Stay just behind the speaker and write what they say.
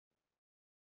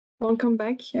Welcome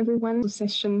back, everyone, to a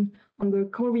session on the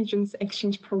core regions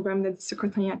exchange program that the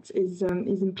Secretariat is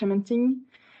implementing.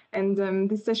 And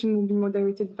this session will be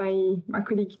moderated by my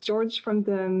colleague George from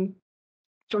the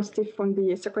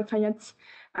Secretariat.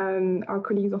 Our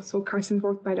colleague also, Carsten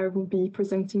Rothballer, will be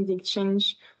presenting the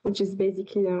exchange, which is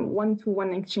basically a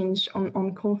one-to-one exchange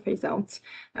on coal phase-out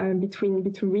between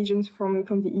regions from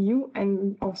the EU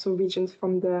and also regions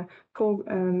from the core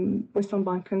Western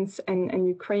Balkans and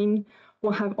Ukraine.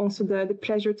 We'll have also the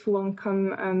pleasure to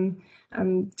welcome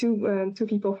two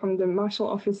people from the Marshall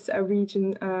Office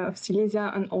region of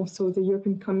Silesia and also the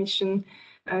European Commission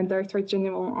Directorate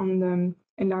General on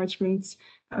enlargement.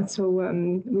 So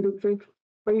we look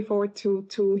very forward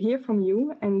to hear from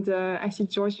you. And I see,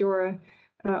 George, you're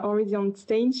already on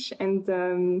stage,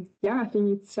 and yeah, I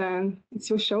think it's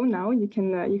your show now. You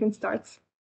can start.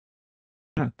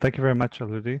 Thank you very much,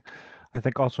 Elodie. I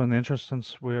think also in the interest,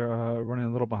 since we're running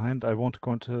a little behind, I won't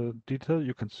go into detail.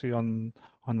 You can see on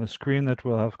the screen that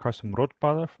we'll have Carsten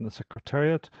Rothballer from the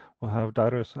Secretariat. We'll have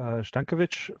Dariusz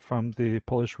Stankiewicz from the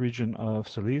Polish region of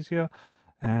Silesia,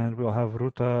 and we'll have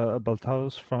Ruta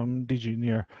Baltause from DG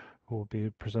NIR, who will be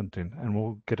presenting, and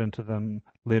we'll get into them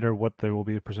later what they will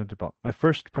be presenting about. My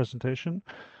first presentation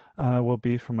will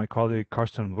be from my colleague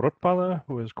Carsten Rothballer,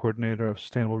 who is Coordinator of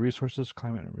Sustainable Resources,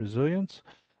 Climate and Resilience.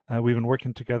 We've been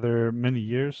working together many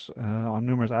years on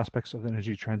numerous aspects of the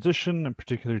energy transition, in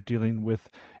particular dealing with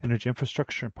energy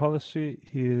infrastructure and policy.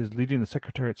 He is leading the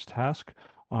Secretariat's task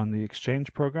on the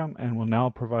exchange program and will now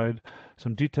provide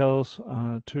some details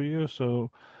to you. So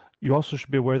you also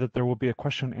should be aware that there will be a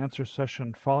question and answer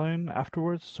session following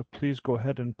afterwards. So please go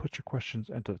ahead and put your questions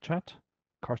into the chat.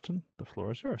 Carsten, the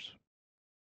floor is yours.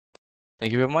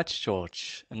 Thank you very much,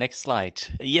 George. Next slide.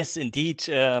 Yes, indeed.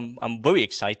 I'm very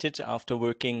excited after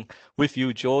working with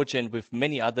you, George, and with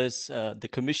many others, the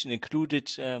Commission included,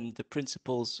 the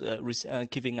principals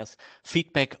giving us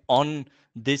feedback on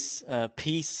this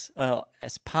piece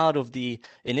as part of the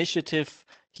initiative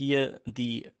here,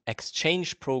 the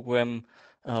exchange program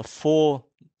for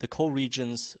the core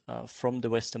regions from the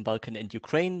Western Balkan and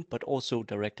Ukraine, but also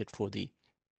directed for the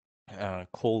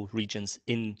core regions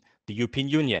in the European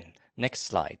Union. Next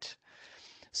slide.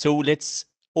 So let's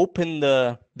open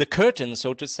the curtain,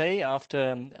 so to say,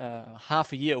 after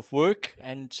half a year of work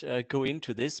and go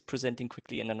into this, presenting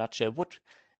quickly in a nutshell, what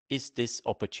is this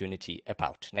opportunity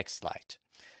about? Next slide.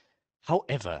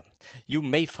 However, you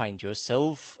may find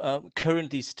yourself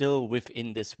currently still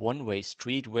within this one-way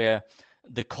street where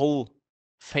the coal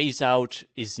phase-out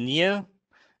is near,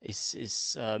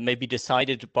 is maybe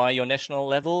decided by your national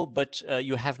level, but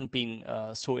you haven't been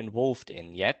so involved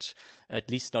in yet, at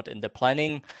least not in the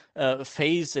planning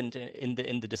phase and in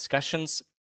the discussions.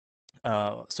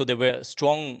 So there were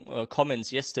strong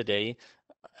comments yesterday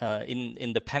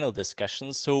in the panel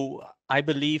discussions. So I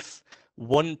believe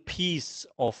one piece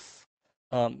of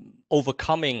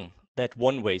overcoming that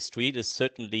one-way street is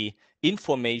certainly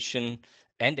information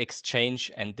and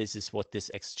exchange, and this is what this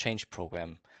exchange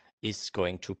program is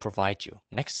going to provide you.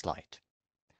 Next slide.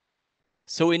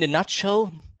 So in a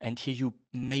nutshell, and here you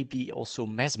may be also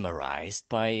mesmerized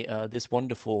by this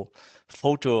wonderful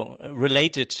photo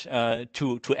related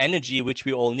to energy, which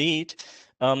we all need,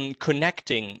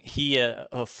 connecting here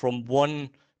from one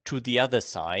to the other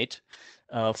side,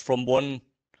 from one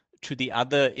to the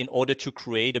other in order to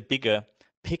create a bigger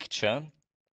picture.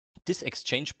 This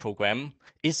exchange program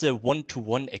is a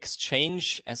one-to-one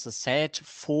exchange, as I said,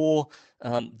 for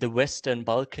the Western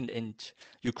Balkan and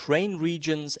Ukraine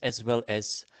regions, as well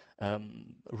as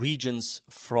regions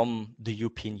from the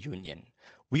European Union.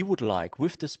 We would like,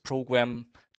 with this program,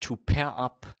 to pair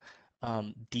up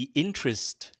the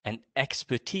interest and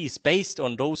expertise based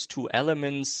on those two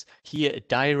elements here, a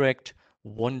direct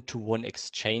one-to-one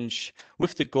exchange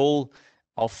with the goal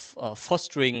of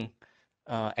fostering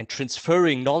and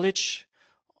transferring knowledge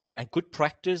and good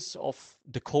practice of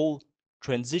the coal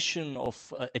transition,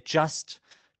 of a just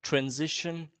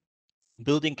transition,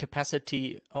 building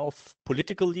capacity of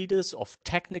political leaders, of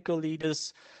technical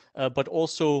leaders, but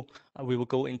also we will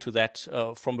go into that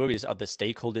from various other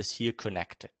stakeholders here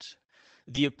connected.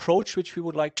 The approach which we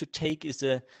would like to take is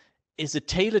a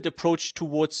tailored approach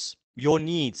towards your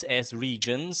needs as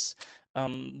regions.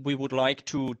 We would like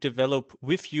to develop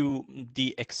with you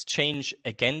the exchange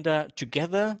agenda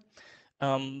together.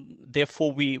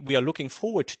 Therefore, we are looking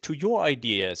forward to your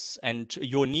ideas and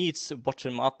your needs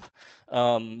bottom up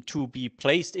to be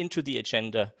placed into the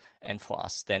agenda, and for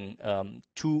us then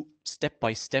to step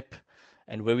by step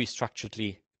and very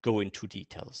structuredly go into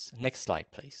details. Next slide,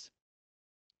 please.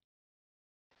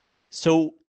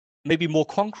 So maybe more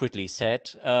concretely said,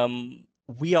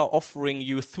 we are offering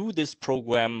you through this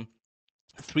program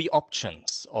 3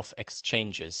 options of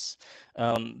exchanges.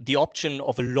 The option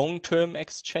of a long-term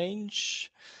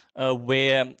exchange,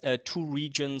 where 2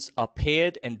 regions are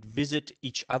paired and visit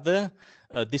each other.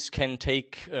 This can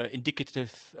take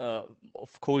indicative,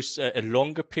 of course, a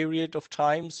longer period of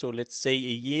time, so let's say a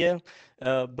year,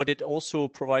 but it also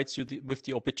provides you with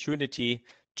the opportunity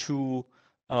to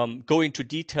go into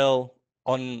detail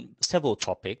on several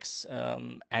topics,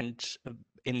 and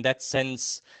in that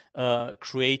sense,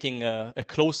 creating a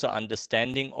closer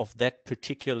understanding of that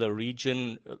particular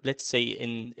region, let's say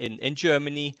in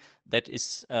Germany, that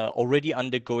is already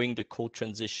undergoing the cold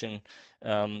transition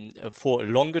for a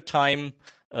longer time,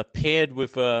 paired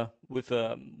with a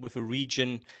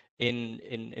region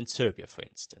in Serbia, for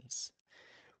instance.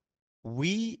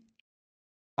 We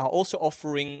are also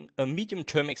offering a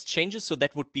medium-term exchanges, so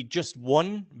that would be just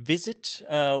one visit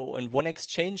and one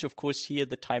exchange. Of course, here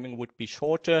the timing would be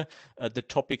shorter, the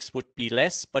topics would be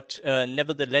less, but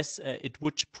nevertheless, it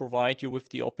would provide you with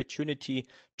the opportunity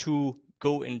to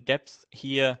go in depth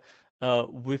here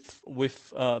with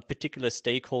particular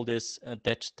stakeholders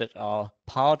that are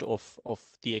part of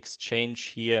the exchange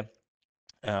here.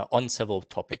 On several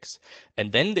topics.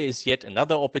 And then there is yet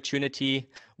another opportunity,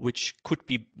 which could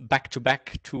be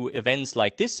back-to-back to events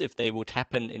like this, if they would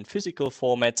happen in physical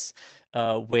formats,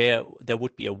 where there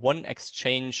would be a one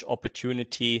exchange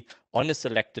opportunity on a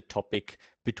selected topic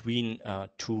between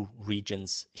 2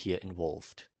 regions here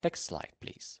involved. Next slide,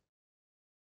 please.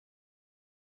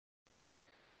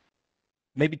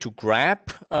 Maybe to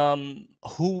grab,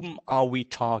 whom are we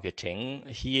targeting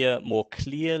here more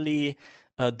clearly?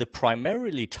 The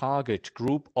primarily target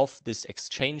group of this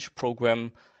exchange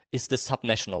program is the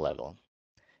subnational level.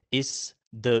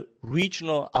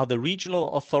 Are the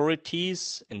regional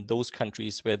authorities in those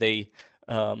countries where they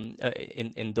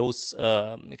in those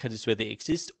countries where they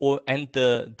exist, and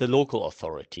the local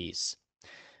authorities.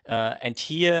 And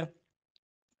here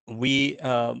we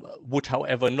would,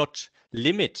 however, not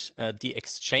limit the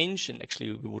exchange, and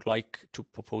actually we would like to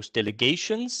propose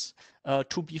delegations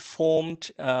to be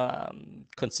formed,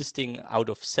 consisting out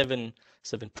of seven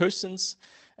persons.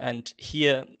 And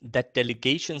here that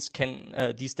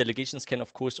these delegations can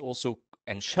of course also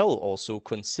and shall also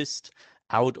consist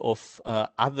out of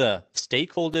other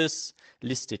stakeholders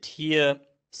listed here,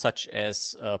 such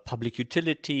as public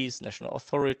utilities, national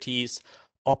authorities,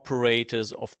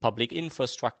 operators of public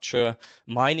infrastructure,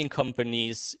 mining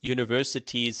companies,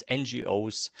 universities,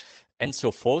 NGOs, and so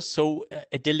forth. So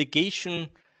a delegation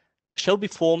shall be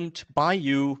formed by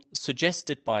you,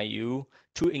 suggested by you,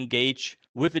 to engage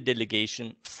with a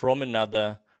delegation from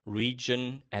another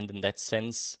region, and in that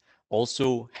sense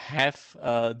also have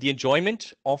the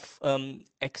enjoyment of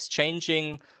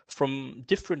exchanging from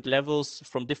different levels,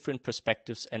 from different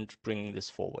perspectives, and bringing this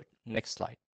forward. Next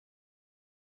slide.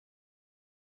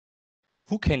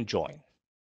 Who can join?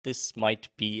 This might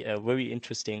be a very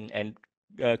interesting and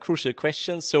crucial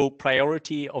question. So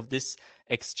priority of this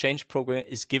exchange program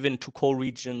is given to core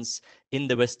regions in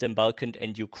the Western Balkans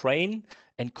and Ukraine,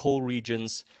 and core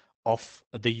regions of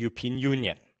the European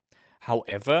Union.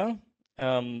 However,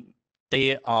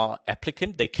 they are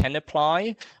applicant, they can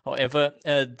apply. However,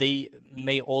 they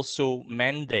may also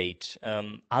mandate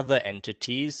other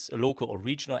entities, local or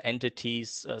regional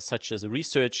entities, such as a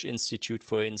research institute,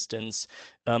 for instance,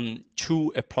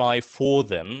 to apply for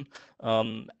them,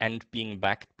 and being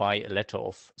backed by a letter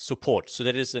of support. So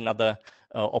that is another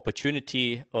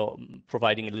opportunity,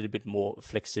 providing a little bit more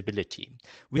flexibility.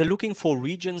 We are looking for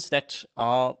regions that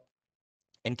are,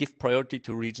 and give priority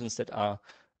to regions that are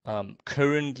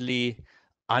currently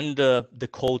under the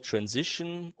cold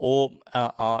transition, or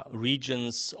are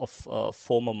regions of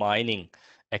former mining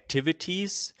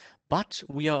activities. But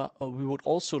we would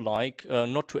also like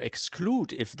not to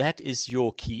exclude, if that is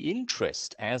your key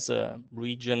interest as a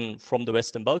region from the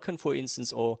Western Balkan, for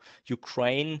instance, or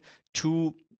Ukraine,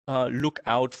 to look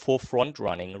out for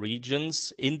front-running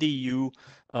regions in the EU,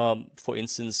 for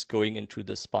instance, going into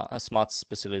the smart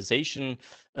specialization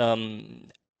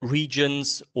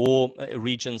regions, or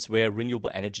regions where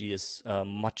renewable energy is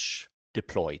much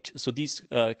deployed. So these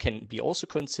can be also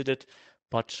considered,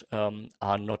 but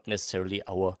are not necessarily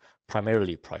our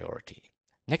primarily priority.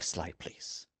 Next slide,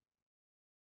 please.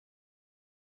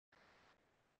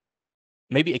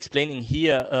 Maybe explaining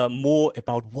here more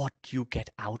about what you get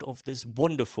out of this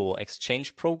wonderful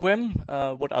exchange program.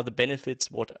 What are the benefits?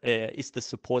 What is the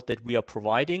support that we are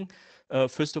providing?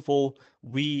 First of all,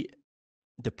 the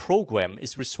program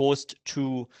is resourced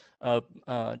to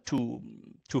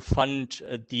fund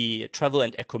the travel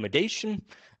and accommodation,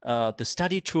 the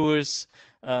study tours,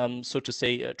 so to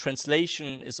say,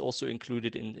 translation is also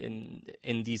included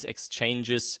in these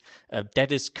exchanges.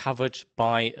 That is covered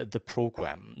by the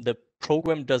program. The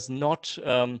program does not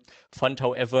fund,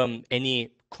 however,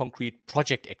 any concrete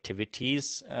project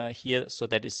activities here, so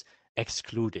that is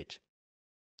excluded.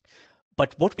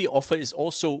 But what we offer is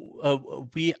also,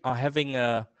 we are having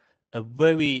a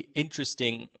very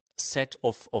interesting set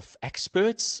of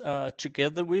experts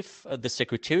together with the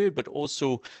Secretariat, but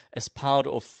also as part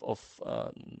of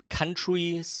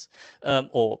countries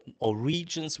or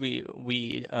regions.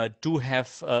 We do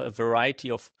have a variety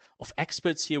of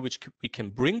experts here which we can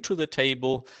bring to the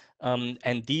table,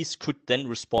 and these could then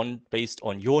respond based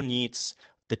on your needs,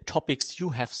 the topics you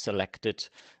have selected.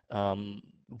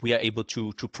 We are able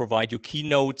to provide you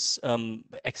keynotes,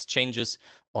 exchanges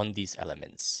on these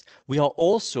elements. We are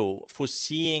also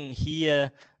foreseeing here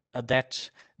that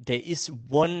there is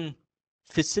one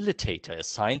facilitator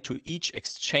assigned to each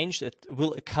exchange that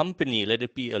will accompany, let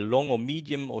it be a long or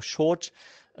medium or short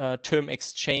term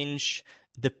exchange,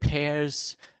 the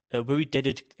pairs very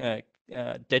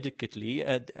dedicatedly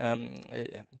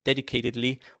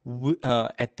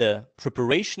at the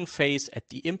preparation phase, at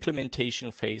the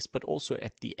implementation phase, but also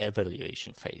at the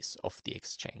evaluation phase of the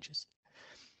exchanges.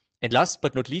 And last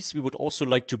but not least, we would also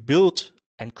like to build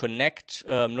and connect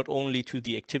not only to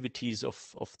the activities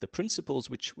of the principles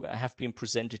which have been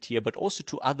presented here, but also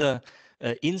to other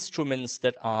instruments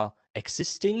that are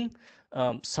existing,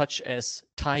 such as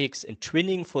TAIEX and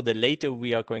twinning. For the later,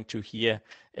 we are going to hear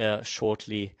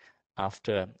shortly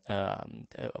after,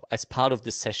 as part of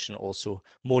this session, also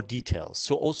more details.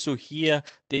 So also here,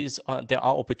 there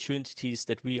are opportunities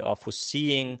that we are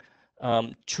foreseeing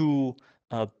to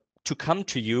come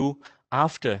to you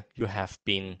after you have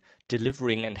been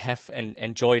delivering and have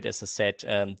enjoyed, as I said,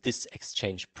 this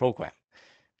exchange program.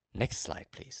 Next slide,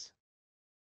 please.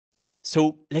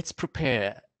 So let's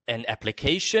prepare an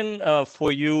application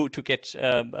for you to get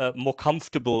more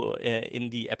comfortable in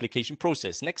the application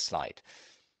process. Next slide.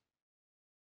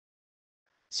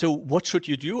 So what should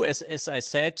you do? As I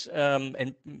said,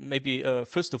 and maybe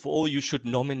first of all, you should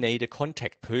nominate a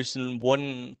contact person,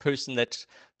 one person that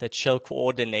shall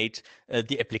coordinate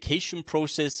the application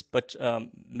process, but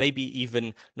maybe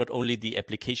even not only the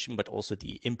application, but also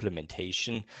the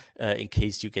implementation in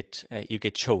case you get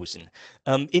chosen.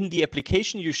 In the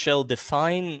application, you shall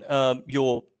define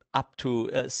your up to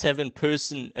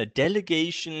 7-person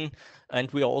delegation. And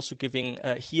we are also giving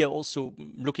here also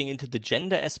looking into the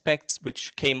gender aspects,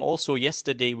 which came also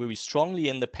yesterday very strongly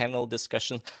in the panel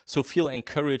discussion. So feel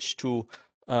encouraged to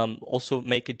also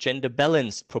make a gender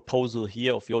balanced proposal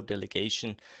here of your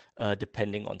delegation,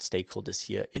 depending on stakeholders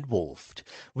here involved.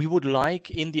 We would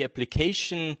like in the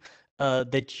application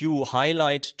that you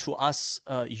highlight to us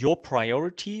your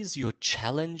priorities, your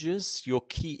challenges, your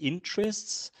key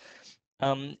interests,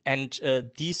 and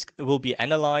these will be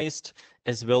analyzed,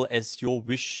 as well as your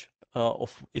wish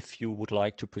of if you would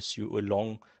like to pursue a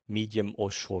long, medium,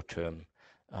 or short-term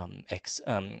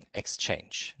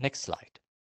exchange. Next slide.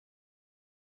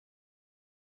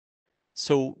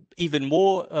 So even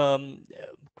more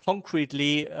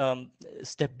concretely,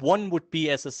 step 1 would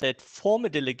be, as I said, form a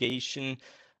delegation,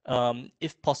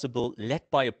 if possible, led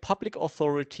by a public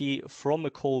authority from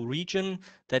a core region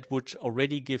that would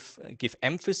already give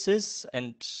emphasis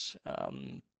and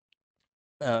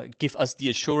give us the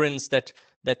assurance that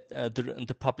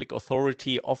the public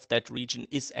authority of that region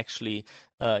is actually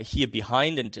here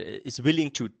behind and is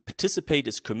willing to participate,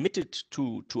 is committed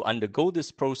to undergo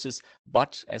this process.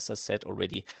 But as I said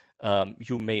already,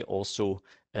 you may also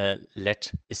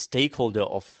let a stakeholder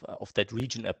of that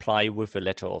region apply with a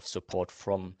letter of support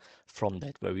from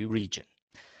that very region.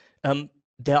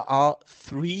 There are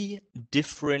 3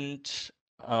 different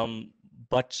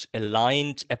but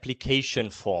aligned application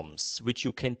forms which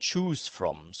you can choose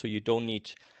from. So you don't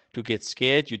need to get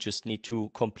scared. You just need to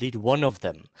complete one of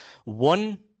them.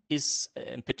 One is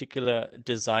in particular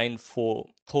designed for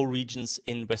core regions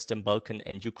in Western Balkan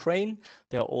and Ukraine.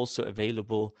 They are also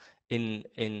available in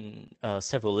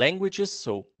several languages.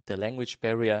 So the language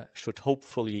barrier should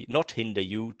hopefully not hinder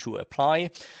you to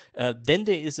apply. Then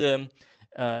there is an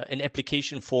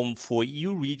application form for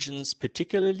EU regions,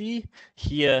 particularly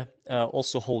here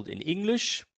also hold in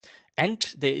English. And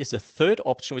there is a third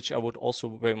option, which I would also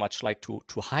very much like to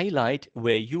highlight,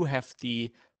 where you have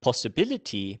the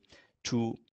possibility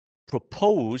to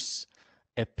propose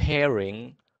a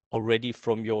pairing already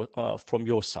from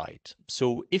your side.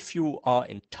 So if you are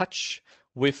in touch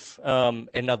with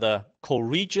another core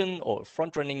region or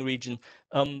front-running region,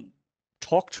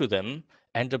 talk to them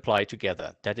and apply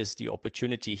together. That is the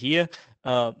opportunity here.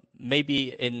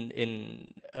 Maybe in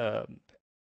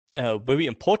very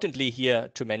importantly here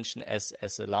to mention as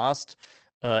a last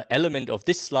element of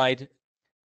this slide,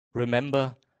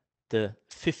 remember the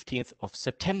 15th of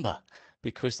September,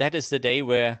 because that is the day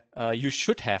where you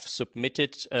should have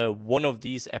submitted one of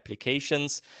these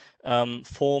applications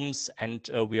forms, and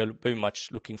we are very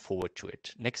much looking forward to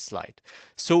it. Next slide.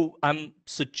 So I'm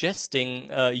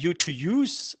suggesting you to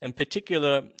use in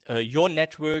particular your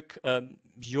network,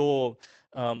 your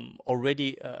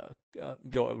already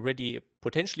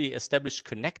potentially established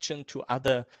connection to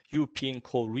other European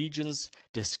core regions,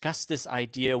 discuss this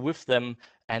idea with them,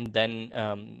 and then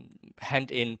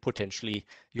hand in potentially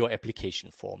your application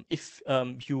form. If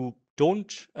you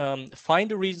don't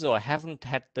find a reason or haven't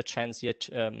had the chance yet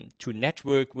to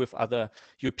network with other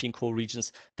European core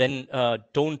regions, then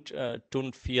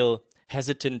don't feel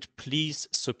hesitant. Please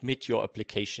submit your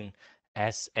application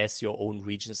as your own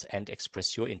regions and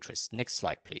express your interest. Next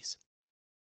slide, please.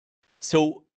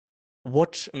 So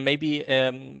what maybe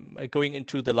going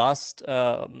into the last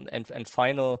and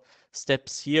final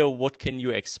steps here, what can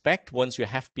you expect once you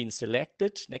have been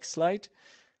selected? Next slide.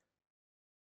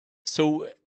 So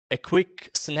a quick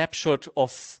snapshot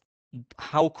of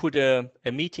how could a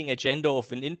meeting agenda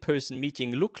of an in-person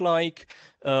meeting look like,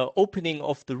 opening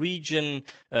of the region,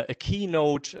 a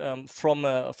keynote from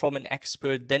an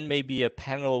expert, then maybe a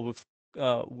panel with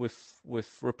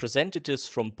representatives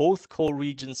from both core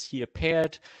regions here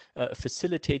paired,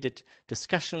 facilitated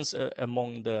discussions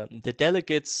among the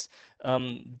delegates,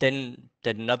 then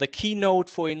another keynote,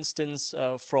 for instance,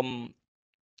 from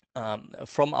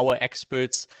our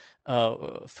experts,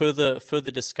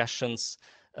 further discussions.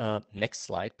 Next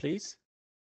slide, please.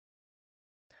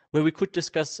 Where we could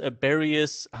discuss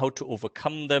barriers, how to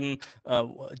overcome them,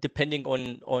 depending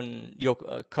on your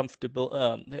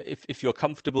comfortable. If you're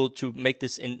comfortable to make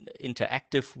this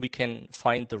interactive, we can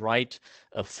find the right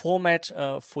format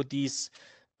for these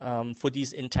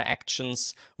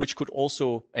interactions, which could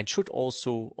also and should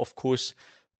also, of course,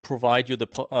 provide you the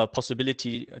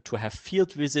possibility to have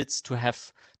field visits, to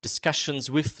have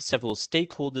discussions with several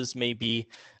stakeholders maybe,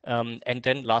 and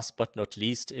then last but not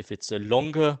least, if it's a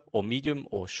longer or medium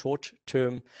or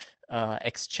short-term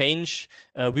exchange,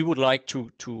 we would like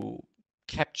to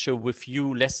capture with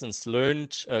you lessons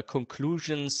learned,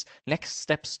 conclusions, next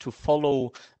steps to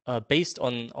follow based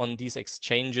on these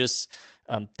exchanges.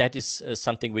 That is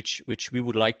something which we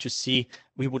would like to see.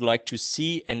 We would like to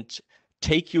see and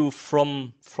take you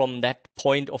from that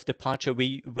point of departure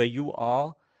where you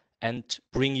are and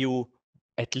bring you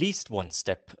at least one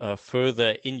step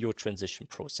further in your transition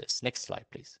process. Next slide,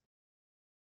 please.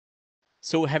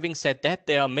 So having said that,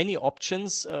 there are many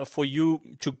options for you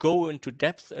to go into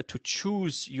depth, to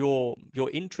choose your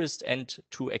interest and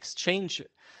to exchange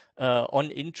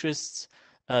on interests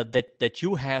that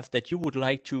you have, that you would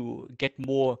like to get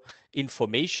more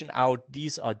information out.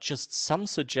 These are just some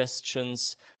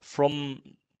suggestions from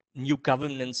new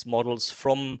governance models,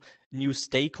 from new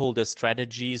stakeholder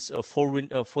strategies for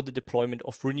the deployment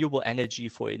of renewable energy,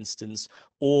 for instance,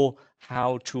 or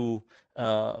how to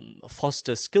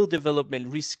foster skill development,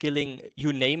 reskilling,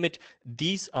 you name it.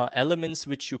 These are elements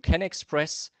which you can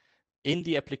express in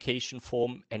the application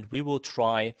form, and we will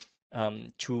try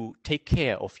to take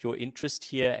care of your interest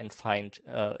here and find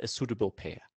a suitable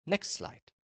pair. Next slide.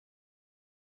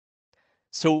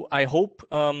 So I hope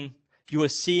you are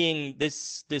seeing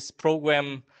this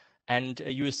program and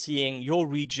you are seeing your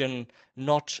region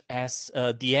not as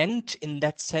the end in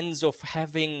that sense of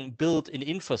having built an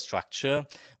infrastructure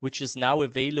which is now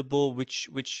available, which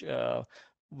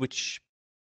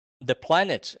the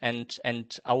planet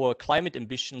and our climate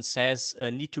ambition says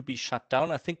need to be shut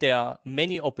down. I think there are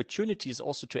many opportunities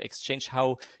also to exchange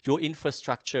how your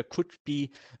infrastructure could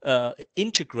be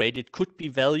integrated, could be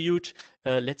valued.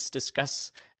 Let's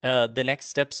discuss the next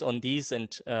steps on these.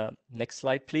 And next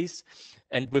slide, please.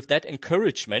 And with that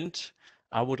encouragement,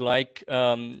 I would like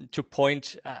to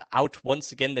point out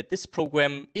once again that this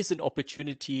program is an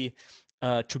opportunity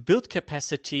to build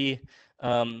capacity,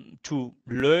 to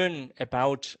learn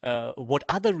about what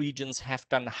other regions have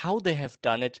done, how they have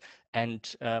done it,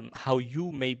 and how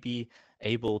you may be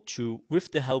able to,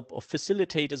 with the help of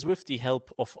facilitators, with the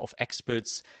help of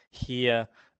experts here,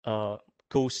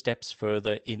 go steps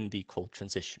further in the cold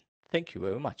transition. Thank you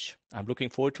very much. I'm looking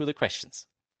forward to the questions.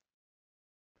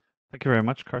 Thank you very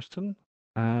much, Carsten.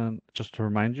 And just to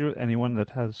remind you, anyone that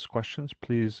has questions,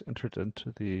 please enter it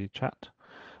into the chat.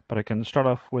 But I can start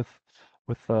off with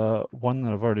one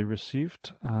that I've already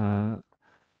received.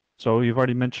 So you've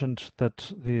already mentioned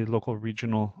that the local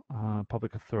regional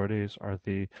public authorities are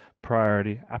the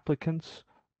priority applicants,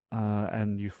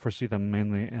 and you foresee them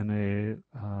mainly in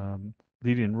a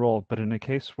leading role. But in a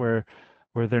case where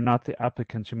where they're not the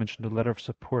applicants. You mentioned a letter of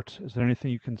support. Is there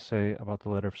anything you can say about the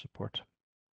letter of support?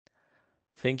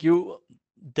 Thank you.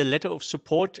 The letter of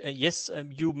support, yes,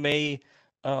 you may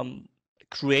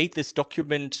create this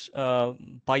document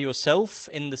by yourself,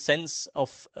 in the sense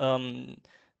of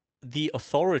the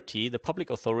authority, the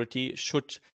public authority,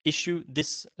 should issue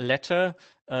this letter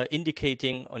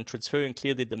indicating and transferring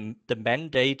clearly the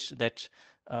mandate that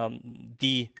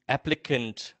the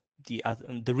applicant,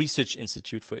 the research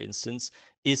institute, for instance,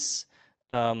 is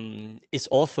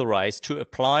authorized to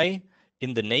apply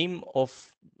in the name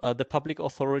of the public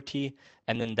authority,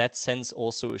 and in that sense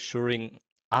also assuring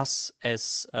us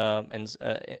as and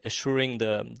assuring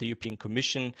the European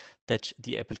Commission that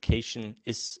the application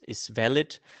is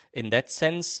valid in that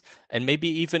sense. And maybe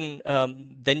even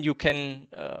then you can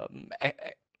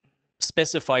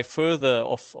specify further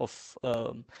of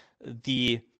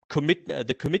the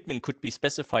commitment could be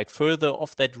specified further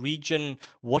of that region.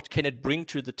 What can it bring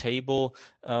to the table?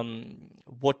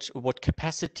 What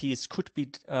capacities could be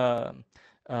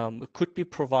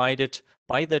provided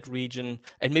by that region,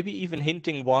 and maybe even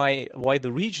hinting why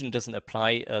the region doesn't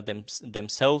apply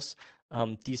themselves.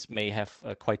 These may have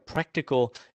quite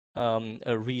practical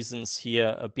reasons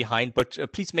here behind, but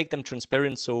please make them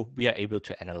transparent so we are able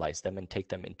to analyze them and take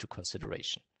them into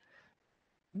consideration.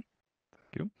 Thank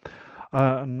you.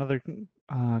 Another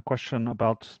question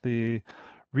about the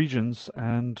regions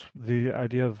and the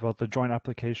idea about the joint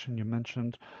application you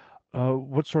mentioned.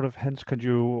 What sort of hints could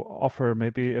you offer,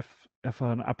 maybe if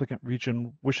an applicant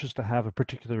region wishes to have a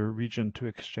particular region to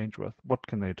exchange with? What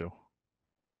can they do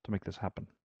to make this happen?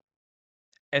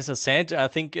 As I said, I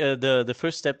think the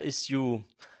first step is you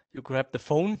grab the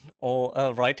phone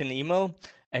or write an email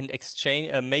and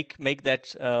exchange, make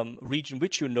that region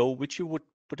which you would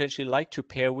potentially like to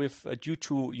pair with due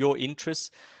to your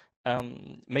interests.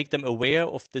 Make them aware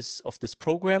of this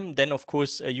program. Then, of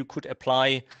course, you could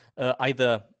apply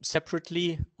either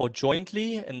separately or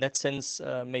jointly. In that sense,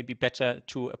 maybe better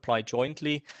to apply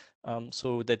jointly,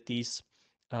 so that these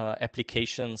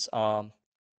applications are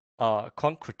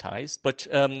concretized. But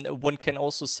one can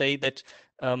also say that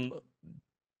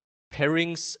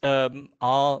pairings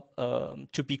are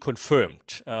to be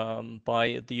confirmed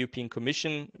by the European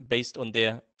Commission based on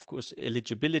their, of course,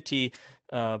 eligibility,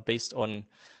 based on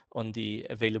the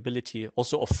availability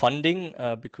also of funding,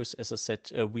 because, as I said,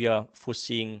 we are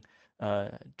foreseeing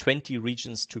 20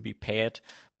 regions to be paired,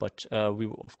 but we,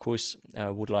 of course,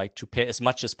 would like to pair as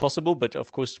much as possible, but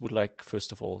of course would like,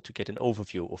 first of all, to get an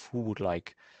overview of who would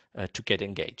like to get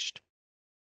engaged.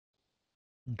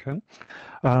 Okay.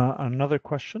 Another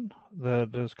question that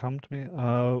has come to me.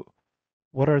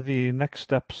 What are the next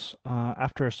steps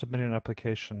after submitting an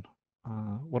application?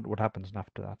 What happens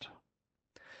after that?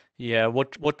 Yeah,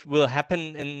 what will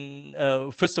happen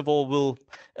in first of all,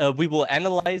 we will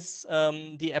analyze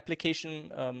the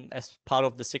application as part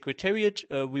of the Secretariat.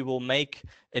 We will make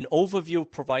an overview,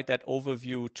 provide that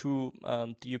overview to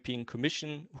the European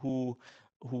Commission, who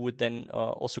would then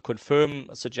also confirm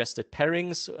suggested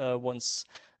pairings. Once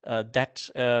that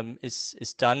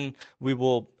is done, we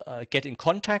will get in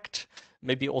contact,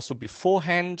 maybe also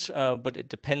beforehand, but it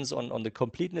depends on the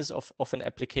completeness of an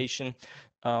application,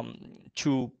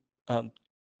 to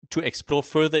explore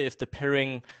further if the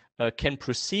pairing can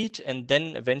proceed, and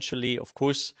then eventually, of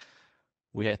course,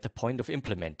 we are at the point of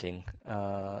implementing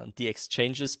the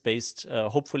exchanges based,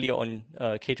 hopefully, on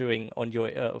catering on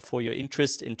for your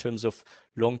interest in terms of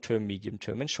long-term,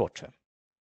 medium-term, and short-term.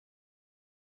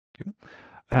 Okay.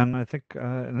 And I think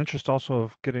in interest also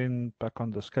of getting back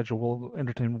on the schedule, we'll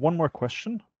entertain one more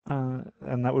question,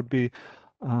 and that would be,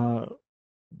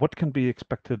 what can be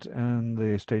expected in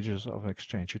the stages of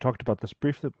exchange? You talked about this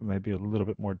briefly, but maybe a little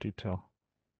bit more detail.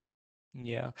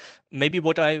 Yeah, maybe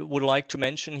what I would like to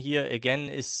mention here again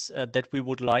is that we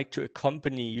would like to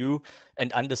accompany you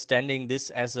and understanding this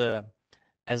as a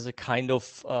kind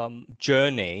of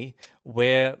journey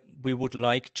where we would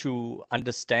like to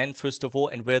understand, first of all,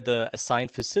 and where the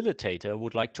assigned facilitator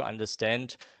would like to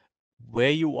understand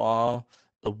where you are,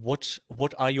 what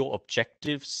are your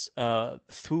objectives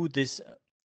through this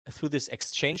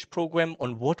exchange program,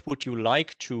 on what would you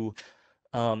like to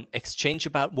exchange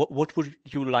about, what would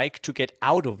you like to get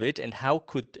out of it, and how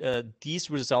could these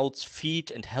results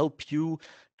feed and help you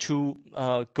to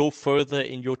go further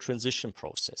in your transition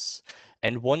process.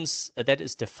 And once that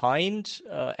is defined,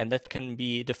 and that can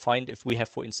be defined if we have,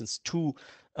 for instance,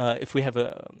 if we have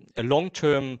a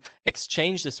long-term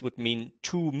exchange, this would mean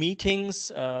 2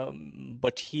 meetings,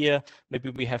 but here maybe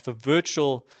we have a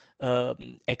virtual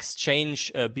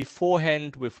exchange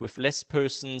beforehand with less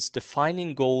persons,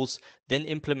 defining goals, then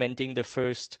implementing the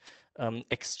first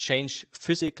exchange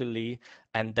physically,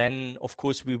 and then of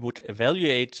course we would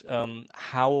evaluate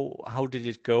how did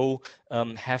it go,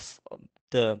 have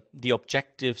the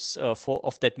objectives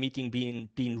of that meeting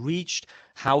being reached,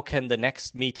 how can the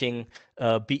next meeting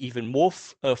be even more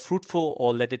fruitful,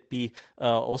 or let it be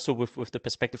also with the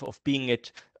perspective of being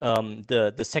it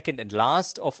the second and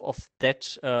last of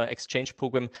that exchange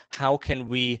program, how can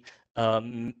we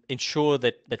ensure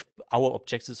that our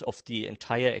objectives of the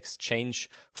entire exchange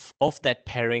of that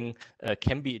pairing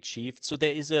can be achieved. So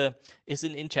there is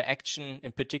an interaction,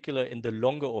 in particular in the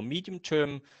longer or medium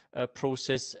term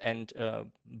process, and a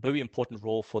very important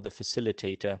role for the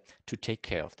facilitator to take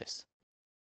care of this.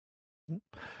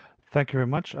 Thank you very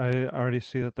much. I already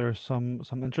see that there's some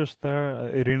interest there.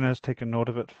 Irina has taken note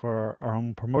of it for our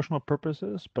own promotional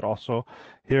purposes, but also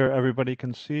here everybody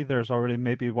can see there's already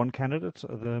maybe one candidate,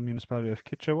 the municipality of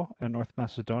Kičevo in North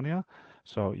Macedonia.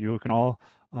 So you can all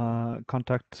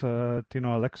contact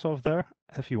Tino Alexov there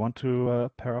if you want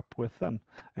to pair up with them.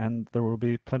 And there will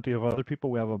be plenty of other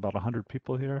people. We have about 100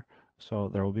 people here, so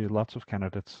there will be lots of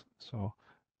candidates. So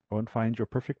go and find your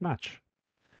perfect match.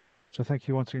 So thank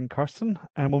you once again, Carsten.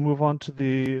 And we'll move on to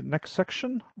the next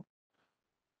section,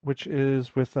 which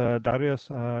is with Dariusz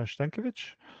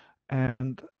Stankiewicz.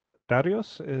 And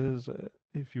Dariusz is,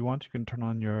 if you want, you can turn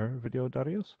on your video,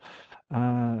 Dariusz,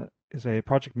 is a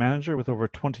project manager with over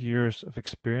 20 years of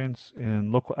experience in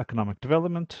local economic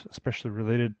development, especially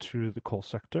related to the coal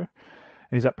sector.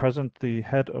 And he's at present the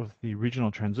head of the Regional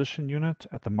Transition Unit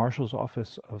at the Marshal's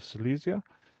Office of Silesia.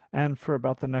 And for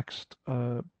about the next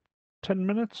 10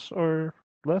 minutes or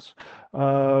less,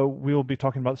 we'll be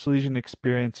talking about Silesian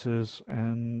experiences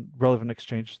and relevant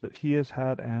exchanges that he has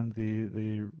had and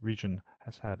the region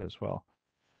has had as well.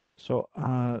 So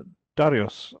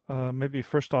Dariusz, maybe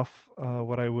first off,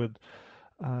 what I would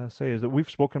say is that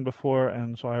we've spoken before,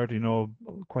 and so I already know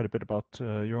quite a bit about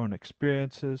your own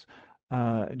experiences.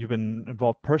 You've been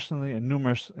involved personally in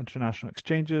numerous international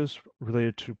exchanges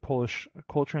related to Polish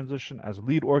coal transition as a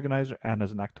lead organizer and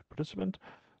as an active participant.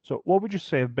 So what would you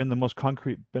say have been the most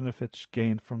concrete benefits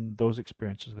gained from those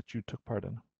experiences that you took part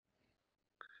in?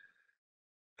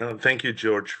 Thank you,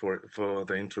 George, for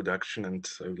the introduction, and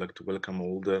I would like to welcome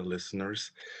all the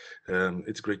listeners.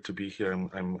 It's great to be here.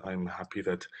 I'm happy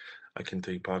that I can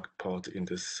take part in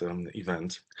this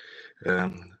event.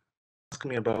 Ask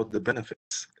me about the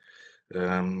benefits.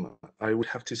 I would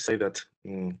have to say that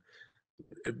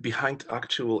behind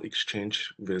actual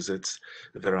exchange visits,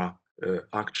 there are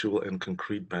actual and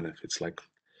concrete benefits, like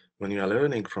when you are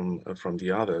learning from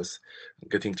the others,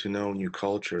 getting to know new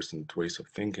cultures and ways of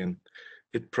thinking.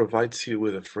 It provides you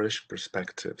with a fresh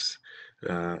perspectives,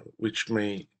 which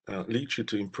may lead you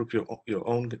to improve your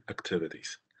own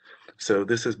activities. So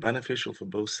this is beneficial for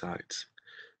both sides.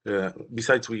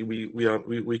 Besides,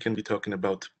 we can be talking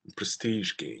about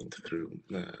prestige gained through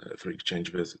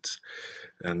exchange visits,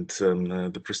 and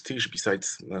the prestige,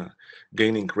 besides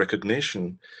gaining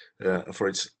recognition for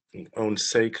its own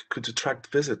sake, could attract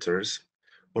visitors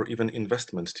or even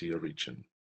investments to your region.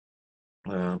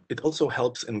 It also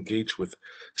helps engage with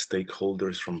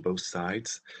stakeholders from both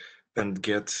sides and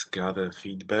gather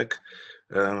feedback.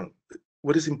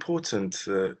 What is important,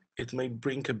 it may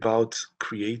bring about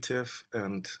creative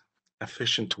and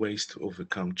efficient ways to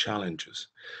overcome challenges.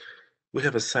 We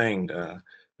have a saying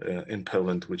in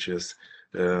Poland, which is,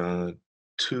 2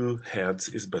 heads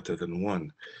is better than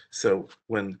 1. So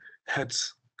when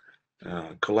heads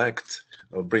collect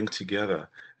or bring together,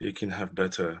 you can have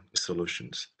better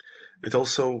solutions. It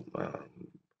also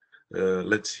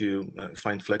lets you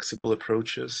find flexible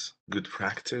approaches, good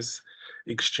practice,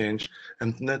 exchange,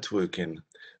 and networking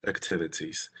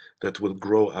activities that will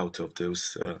grow out of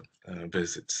those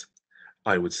visits,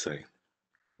 I would say.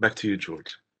 Back to you,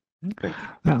 George. Thank you.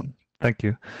 Yeah, thank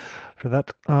you for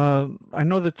that. I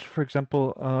know that, for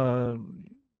example,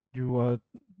 you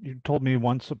told me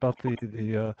once about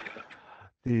the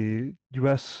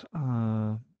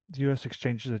U.S.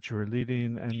 exchanges that you were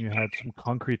leading, and you had some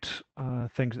concrete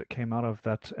things that came out of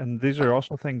that. And these are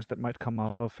also things that might come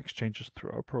out of exchanges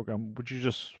through our program. Would you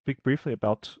just speak briefly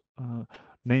about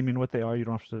naming what they are? You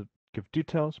don't have to give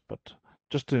details, but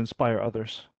just to inspire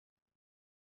others.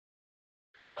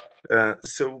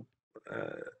 So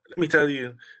let me tell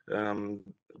you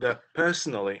that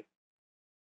personally,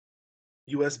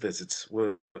 U.S. visits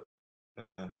were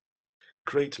a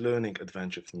great learning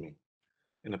adventure for me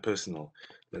in a personal,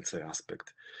 let's say,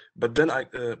 aspect. But then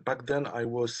back then I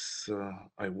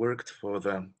worked for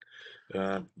the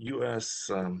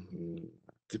U.S.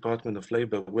 Department of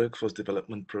Labor Workforce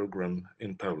Development Program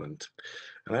in Poland.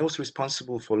 And I was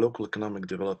responsible for local economic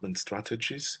development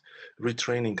strategies,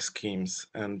 retraining schemes,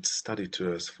 and study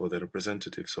tours for the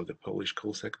representatives of the Polish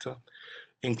coal sector,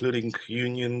 including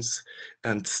unions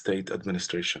and state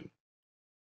administration.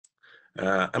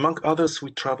 Among others,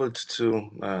 we traveled to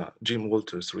Jim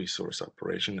Walter's resource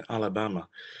operation in Alabama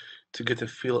to get a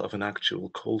feel of an actual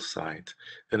coal site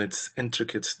and its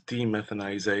intricate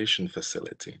demethanization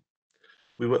facility.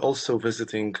 We were also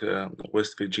visiting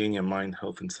West Virginia Mine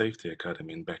Health and Safety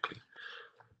Academy in Beckley.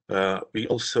 We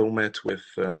also met with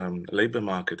labor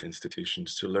market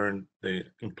institutions to learn the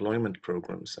employment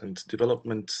programs and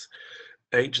development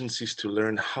agencies to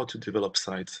learn how to develop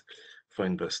sites for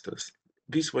investors.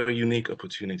 These were unique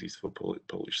opportunities for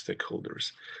Polish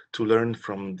stakeholders to learn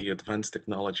from the advanced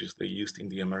technologies they used in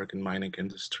the American mining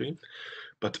industry,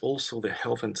 but also the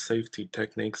health and safety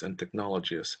techniques and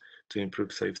technologies to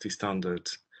improve safety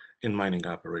standards in mining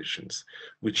operations,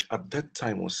 which at that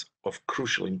time was of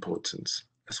crucial importance,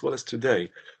 as well as today,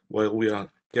 while we are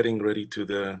getting ready to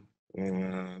the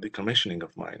decommissioning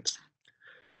of mines.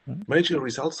 Major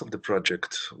results of the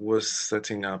project was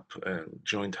setting up a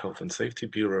joint health and safety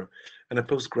bureau and a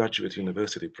postgraduate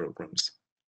university programs,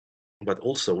 but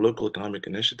also local economic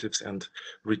initiatives and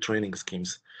retraining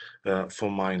schemes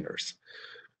for miners.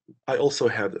 I also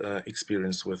had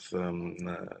experience with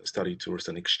study tours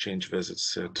and exchange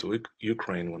visits to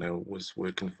Ukraine when I was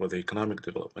working for the Economic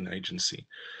Development Agency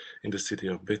in the city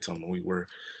of Bytom. We were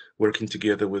working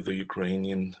together with the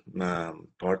Ukrainian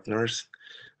partners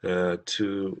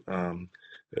to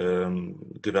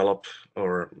develop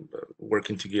or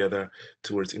working together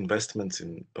towards investments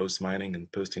in post-mining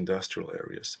and post-industrial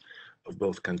areas of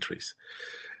both countries.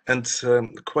 And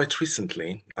quite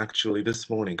recently, actually this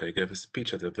morning, I gave a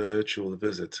speech at a virtual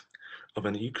visit of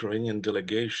an Ukrainian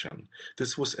delegation.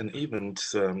 This was an event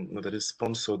that is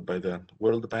sponsored by the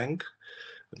World Bank,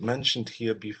 mentioned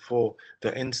here before,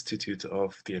 the Institute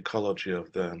of the Ecology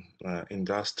of the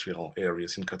Industrial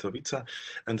Areas in Katowice,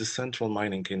 and the Central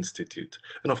Mining Institute,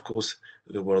 and of course,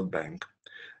 the World Bank.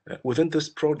 Within this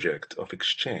project of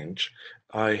exchange,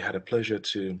 I had a pleasure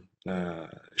to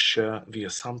share the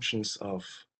assumptions of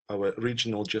our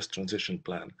regional just transition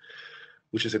plan,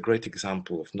 which is a great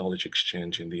example of knowledge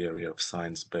exchange in the area of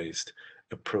science-based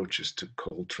approaches to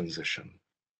coal transition.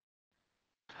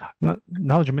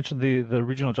 Now that you mentioned the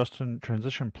regional just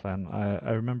transition plan,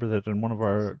 I remember that in one of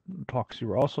our talks you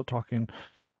were also talking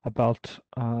about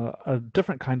a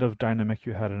different kind of dynamic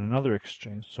you had in another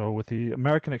exchange. So with the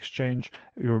American exchange,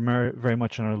 you were very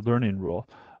much in a learning role,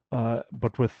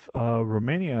 but with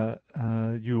Romania,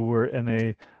 you were in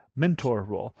a mentor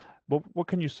role. What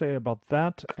can you say about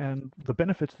that and the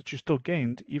benefits that you still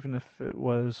gained, even if it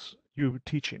was you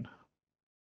teaching?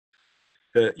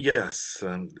 Yes,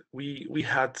 we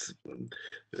had,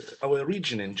 our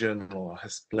region in general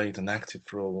has played an active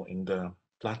role in the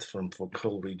platform for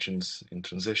coal regions in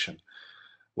transition,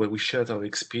 where we shared our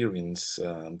experience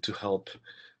to help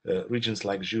regions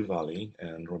like Jiu Valley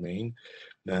and Romaine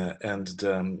and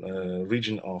the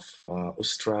region of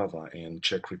Ostrava in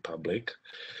Czech Republic.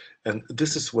 And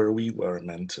this is where we were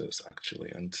mentors, actually.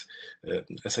 And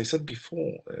as I said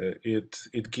before,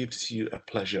 it gives you a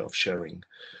pleasure of sharing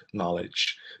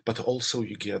knowledge, but also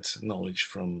you get knowledge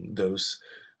from those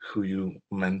who you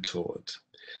mentored.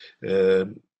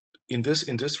 In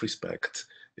this respect,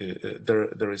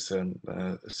 there is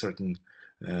a certain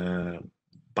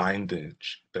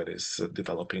bindage that is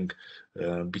developing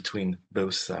between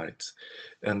both sides.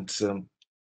 And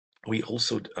we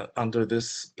also, under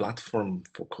this platform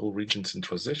for coal regions in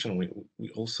transition, we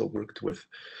also worked with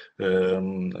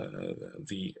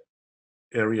the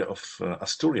area of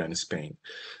Asturias in Spain.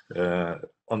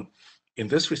 In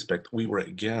this respect, we were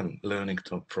again learning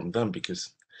from them,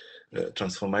 because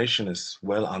transformation is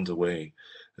well underway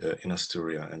in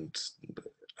Asturias, and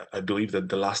I believe that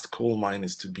the last coal mine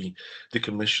is to be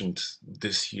decommissioned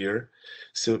this year.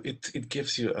 So it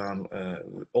gives you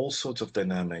all sorts of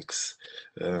dynamics.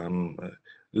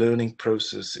 Learning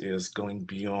process is going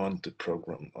beyond the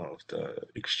program of the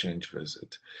exchange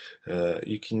visit.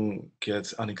 You can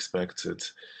get unexpected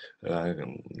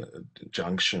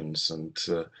junctions, and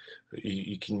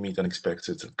you can meet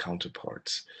unexpected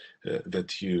counterparts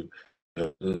that you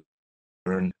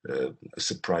learn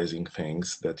surprising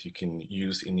things that you can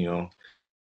use in your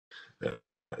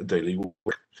daily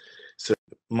work. So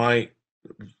my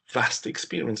vast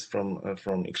experience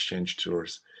from exchange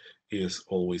tours is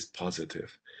always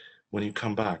positive. When you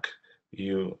come back,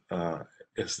 you,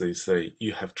 as they say,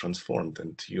 you have transformed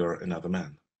and you're another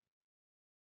man.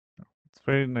 It's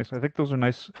very nice. I think those are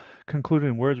nice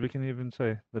concluding words. We can even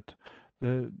say that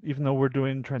even though we're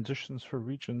doing transitions for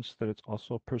regions, that it's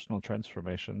also personal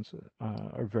transformations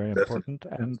are very Definitely. important,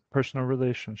 and personal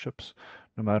relationships,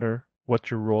 no matter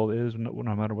what your role is,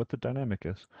 no matter what the dynamic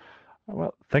is.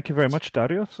 Well, thank you very much,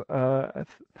 Dariusz.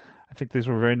 I think these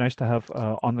were very nice to have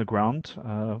on the ground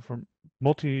from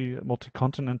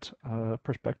multi-continent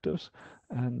perspectives,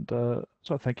 and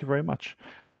so thank you very much.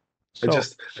 I So,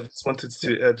 just wanted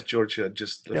to add, Georgia,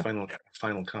 just the Yeah.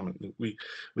 final comment. We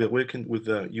are working with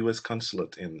the U.S.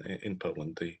 consulate in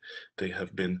Poland. They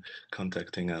have been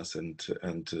contacting us, and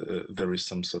there is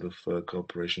some sort of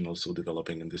cooperation also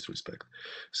developing in this respect.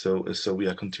 So we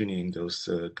are continuing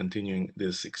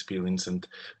this experience, and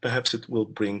perhaps it will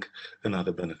bring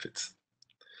another benefits.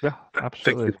 yeah,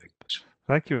 absolutely.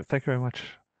 Thank you. Thank you very much.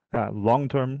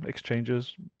 Long-term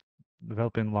exchanges,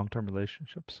 developing long-term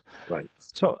relationships. Right.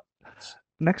 So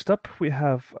next up, we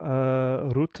have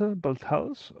Ruta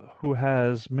Baltause, who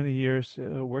has many years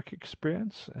work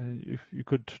experience. If you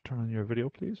could turn on your video,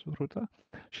 please, Ruta.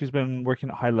 She's been working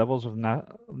at high levels of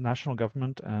national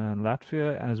government in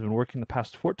Latvia and has been working the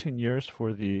past 14 years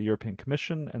for the European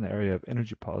Commission in the area of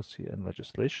energy policy and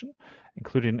legislation,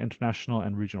 including international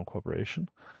and regional cooperation.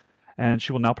 And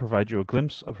she will now provide you a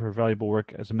glimpse of her valuable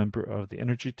work as a member of the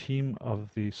energy team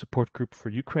of the Support Group for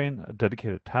Ukraine, a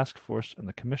dedicated task force in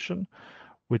the Commission,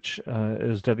 which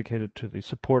is dedicated to the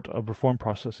support of reform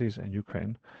processes in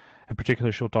Ukraine. In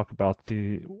particular, she'll talk about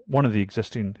one of the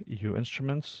existing EU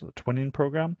instruments, the Twinning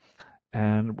program,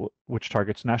 and which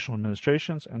targets national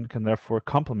administrations and can therefore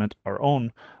complement our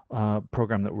own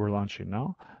program that we're launching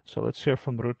now. So let's hear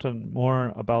from Ruta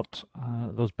more about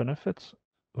those benefits.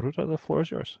 Ruta, the floor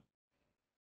is yours.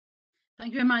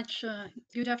 Thank you very much.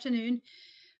 Good afternoon.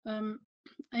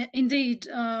 Indeed,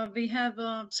 we have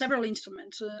several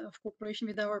instruments of cooperation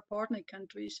with our partner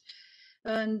countries.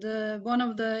 And one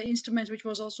of the instruments which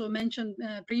was also mentioned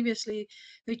previously,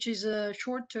 which is a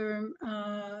short-term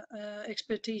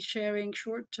expertise sharing,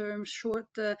 short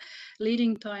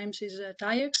leading times, is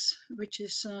TAIEX, which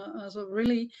is also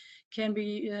really can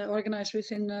be organized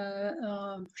within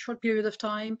a short period of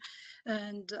time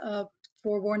and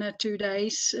for 1 or 2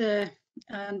 days.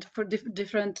 And for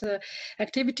different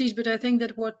activities. But I think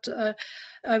that what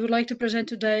I would like to present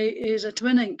today is a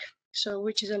twinning, so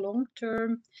which is a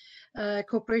long-term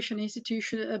cooperation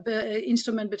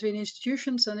instrument between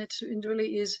institutions, and it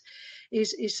really is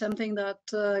something that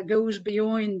goes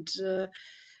beyond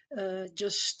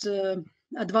just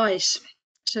advice.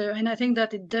 So, and I think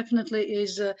that it definitely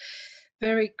is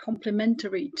very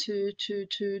complementary to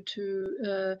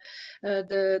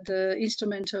the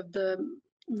instrument of the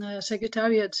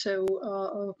Secretariat, so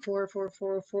for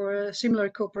a similar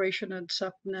cooperation at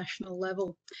sub-national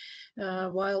level,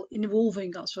 while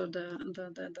involving also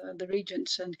the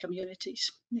regions and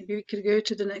communities. Maybe we could go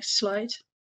to the next slide.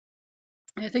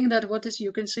 I think that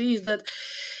you can see is that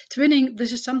twinning,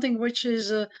 this is something which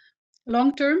is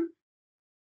long-term,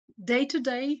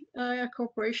 day-to-day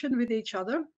cooperation with each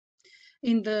other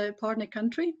in the partner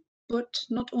country, but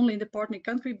not only in the partner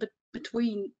country, but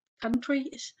between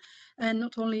countries, and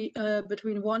not only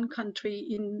between one country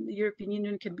in the European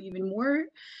Union, can be even more,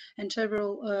 and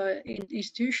several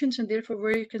institutions. And therefore,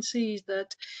 where you can see is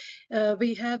that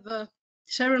we have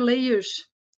several layers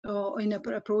in a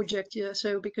project. Yeah.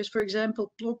 So, because, for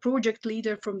example, project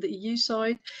leader from the EU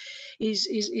side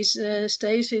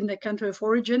stays in the country of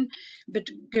origin, but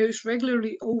goes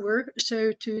regularly over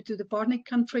to the partner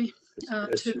country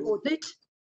to audit.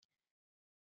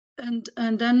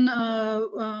 And then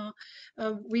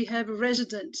we have a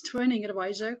resident training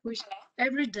advisor who is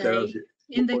every day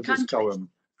in the country,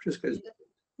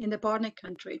 in the partner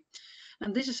country.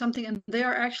 And this is something, and they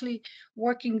are actually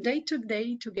working day to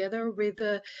day together with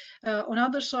on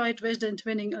other side resident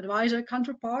training advisor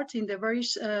counterpart in the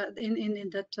various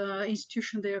in that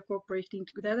institution. They are cooperating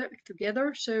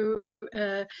together. So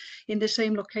in the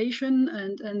same location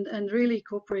and really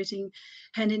cooperating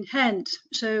hand in hand.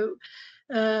 So.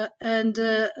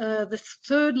 The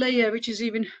third layer, which is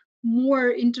even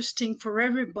more interesting for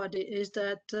everybody, is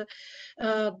that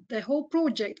the whole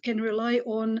project can rely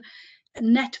on a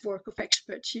network of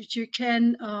experts which you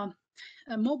can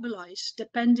mobilize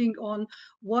depending on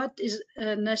what is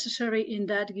necessary in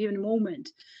that given moment.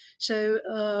 So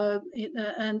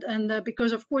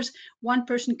because of course one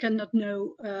person cannot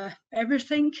know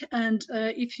everything, and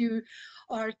if you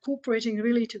are cooperating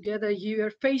really together, you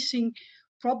are facing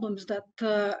problems that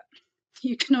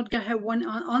you cannot have one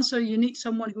answer. You need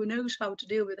someone who knows how to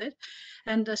deal with it,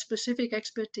 and a specific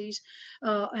expertise,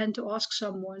 and to ask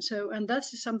someone. So, and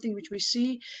that's something which we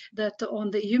see that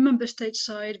on the EU member state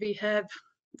side, we have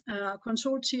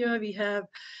consortia, we have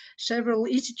several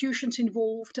institutions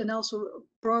involved, and also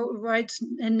provides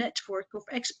a network of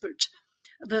experts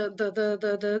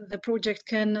the project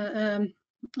can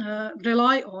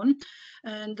rely on.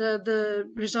 And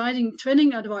the residing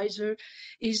training advisor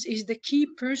is the key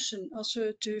person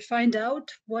also to find out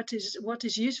what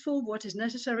is useful, what is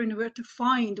necessary, and where to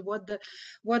find what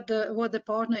the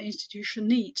partner institution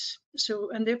needs.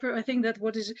 So, and therefore I think that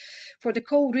what is for the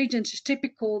co-regions is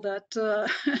typical that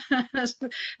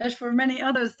as for many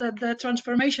others, that the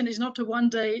transformation is not a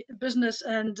one-day business,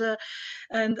 and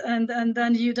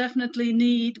then you definitely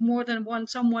need more than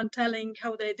someone telling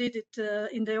how they did it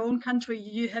in their own country.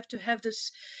 You have to have this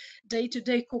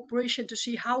day-to-day cooperation to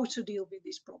see how to deal with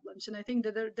these problems. And I think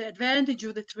that the advantage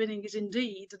of the training is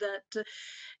indeed that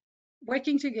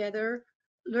working together,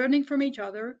 learning from each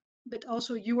other, but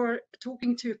also you are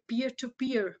talking to peer.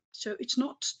 So it's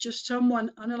not just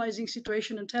someone analyzing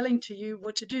situation and telling to you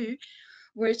what to do,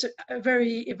 where it's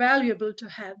very valuable to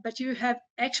have, but you have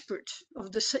experts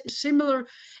of the similar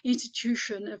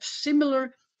institution, of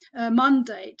similar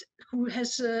mandate, who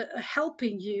has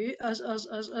helping you as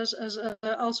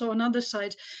also on other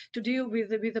side to deal with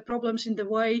the problems in the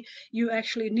way you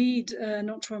actually need,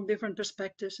 not from different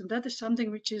perspectives. And that is something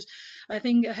which is, I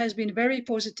think, has been very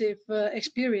positive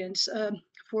experience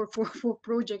for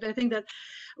project. I think that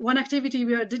one activity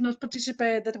we did not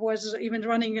participate, that was even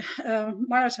running a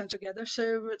marathon together.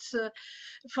 So it's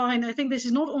fine. I think this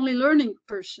is not only learning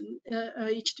person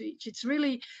each to each. It's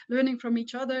really learning from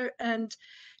each other and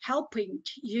helping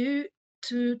you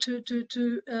to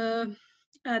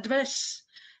address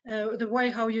the way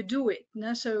how you do it.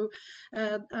 So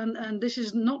and this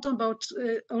is not about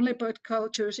only about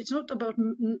cultures. It's not about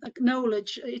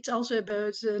knowledge. It's also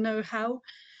about know-how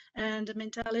and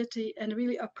mentality and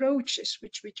really approaches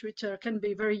which can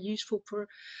be very useful for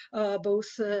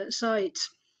both sides.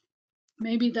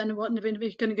 Maybe then when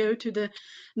we can go to the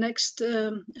next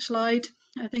slide,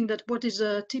 I think that what is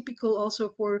typical also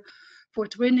for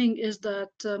twinning is that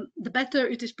the better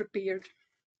it is prepared,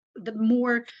 the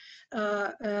more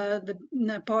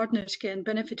the partners can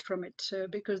benefit from it. So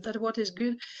because that what is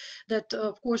good, that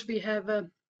of course we have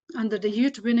under the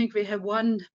youth twinning, we have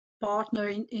one partner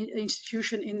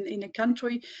institution in a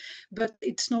country, but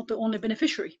it's not the only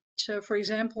beneficiary. So, for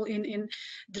example, in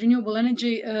the renewable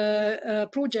energy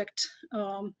project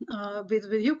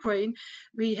with Ukraine,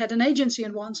 we had an agency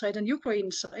on one side and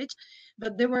Ukraine side,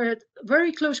 but there were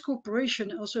very close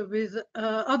cooperation also with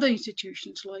other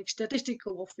institutions like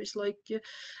statistical office, like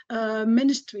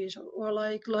ministries, or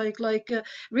like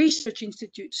research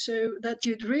institutes, so that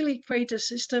you'd really create a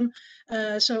system.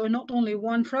 So not only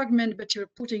one fragment, but you're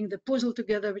putting the puzzle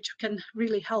together, which can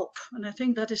really help. And I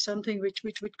think that is something which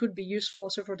could be useful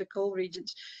also for the coal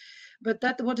regions. But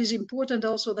that what is important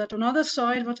also, that on other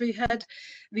side, what we had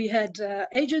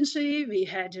agency, we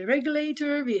had a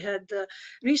regulator, we had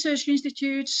research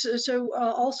institutes. So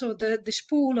also this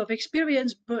pool of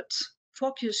experience, but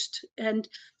focused and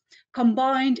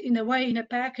combined in a way, in a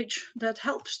package that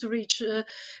helps to reach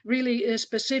really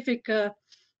specific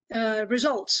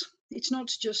results. It's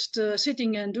not just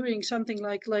sitting and doing something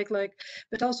like,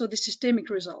 but also the systemic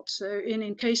results. So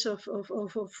in case of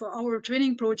our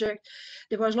training project,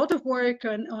 there was a lot of work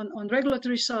on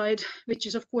regulatory side, which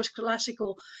is of course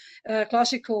classical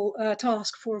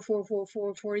task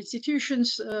for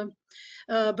institutions.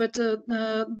 But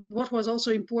what was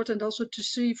also important also to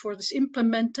see for this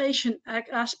implementation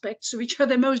aspects, which are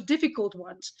the most difficult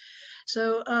ones.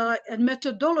 So and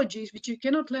methodologies which you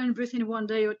cannot learn within 1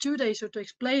 day or 2 days, or to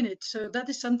explain it. So that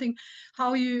is something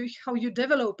how you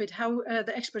develop it, how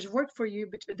the experts work for you,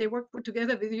 but they work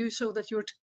together with you so that you're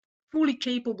fully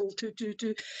capable to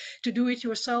do it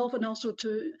yourself, and also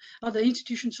to other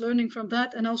institutions learning from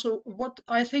that. And also what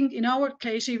I think in our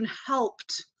case even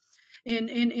helped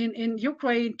in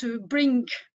Ukraine to bring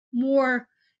more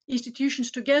institutions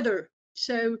together.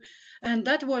 So, and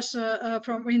that was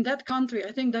from in that country,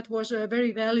 I think that was a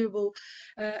very valuable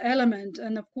element.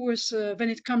 And of course, when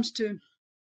it comes to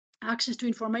access to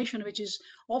information, which is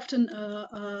often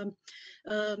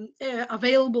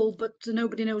available, but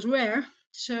nobody knows where.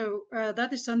 So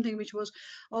that is something which was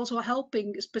also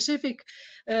helping specific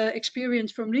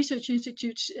experience from research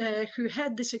institutes who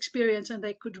had this experience, and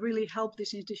they could really help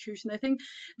this institution. I think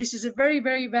this is a very,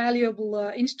 very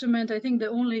valuable instrument. I think the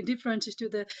only difference is to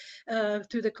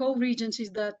the co-regions is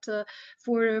that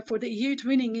for the EU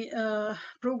twinning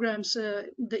programs,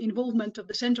 the involvement of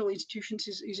the central institutions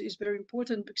is very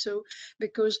important. So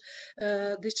because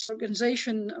this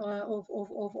organization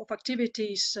of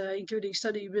activities, including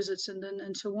study visits and then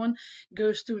and so on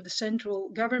goes through the central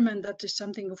government. That is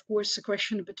something, of course, a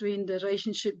question between the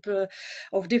relationship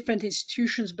of different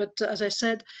institutions. But as I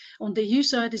said, on the EU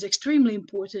side, it's extremely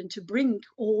important to bring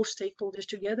all stakeholders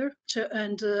together.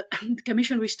 And the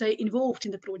Commission will stay involved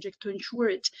in the project to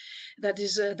ensure that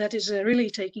is really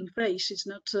taking place. It's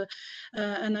not,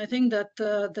 and I think that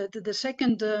the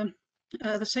second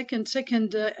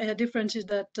difference is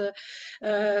that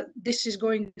this is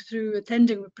going through a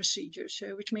tendering procedures,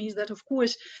 which means that, of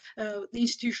course, the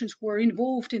institutions who are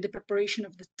involved in the preparation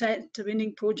of the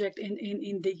winning project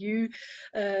in the EU,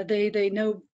 they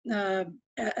know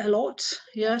a lot,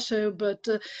 yeah. So, but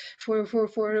for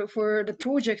the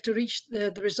project to reach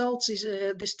the results is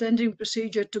this tendering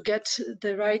procedure to get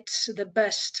the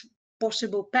best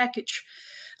possible package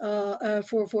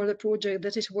for the project.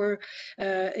 That is where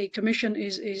a commission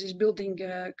is building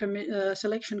a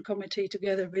selection committee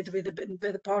together with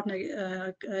the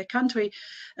partner country,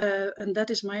 and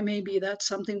that is maybe that's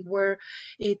something where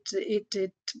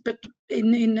but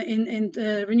in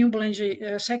the renewable energy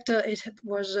sector, it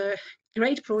was a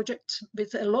great project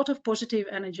with a lot of positive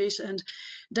energies and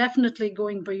definitely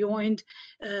going beyond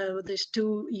this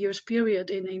 2 years period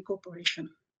in cooperation.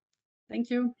 Thank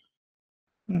you.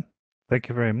 Thank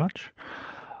you very much.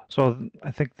 So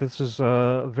I think this is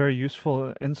a very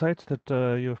useful insight that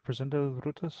you have presented,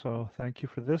 Ruta. So thank you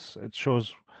for this. It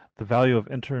shows the value of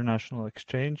international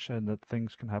exchange and that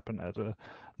things can happen at a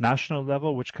national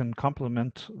level, which can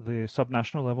complement the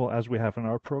subnational level as we have in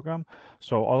our program.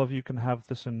 So all of you can have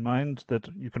this in mind, that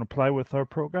you can apply with our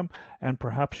program, and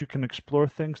perhaps you can explore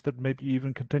things that maybe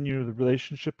even continue the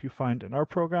relationship you find in our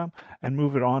program and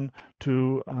move it on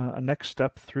to a next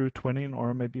step through twinning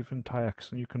or maybe even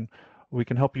TIEX. And we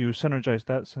can help you synergize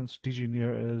that, since DG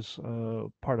NEAR is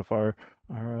part of our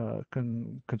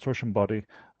consortium body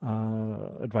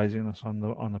advising us on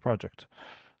the project.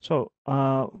 So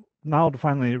now to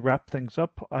finally wrap things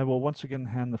up, I will once again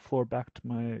hand the floor back to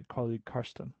my colleague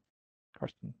Carsten.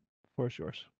 Carsten, the floor is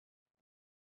yours.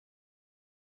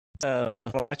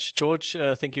 Much, George.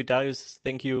 Thank you, Dariusz.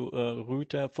 Thank you,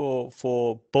 Ruta,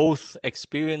 for both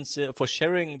experiences, for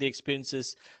sharing the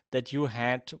experiences that you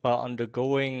had while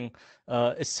undergoing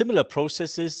similar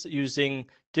processes using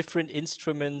different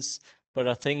instruments, but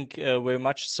I think very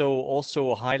much so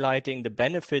also highlighting the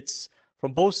benefits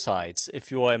from both sides.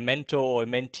 If you are a mentor or a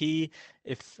mentee,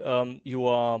 if you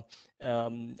are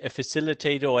a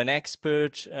facilitator or an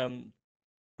expert,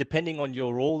 depending on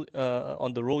your role,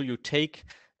 on the role you take,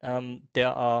 there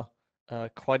are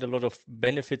quite a lot of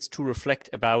benefits to reflect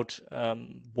about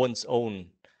one's own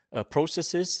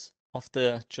processes of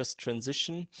the just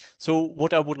transition. So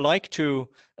what I would like to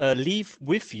leave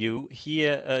with you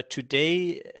here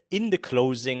today in the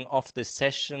closing of the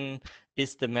session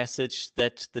is the message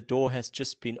that the door has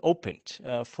just been opened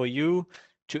for you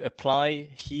to apply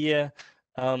here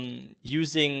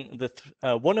using the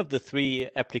one of the 3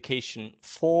 application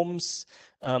forms.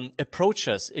 Approach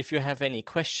us if you have any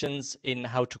questions in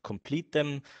how to complete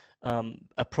them.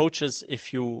 Approach us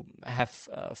if you have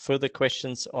further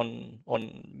questions on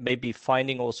maybe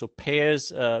finding also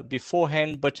pairs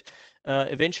beforehand, but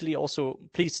eventually also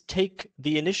please take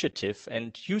the initiative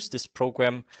and use this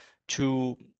program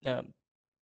to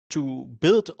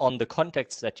build on the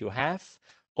contacts that you have,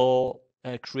 or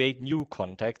create new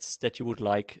contacts that you would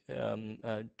like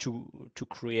to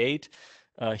create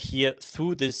here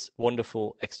through this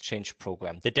wonderful exchange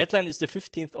program. The deadline is the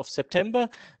 15th of September.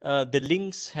 The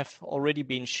links have already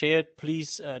been shared.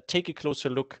 Please take a closer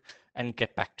look and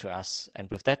get back to us. And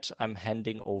with that, I'm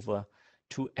handing over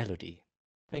to Elodie.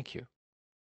 Thank you.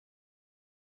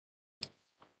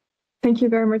 Thank you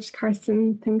very much,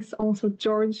 Carsten. Thanks also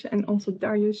George and also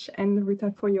Dariusz and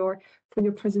Ruta for your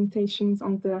presentations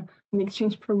on the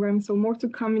exchange program. So more to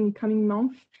come in the coming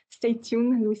month. Stay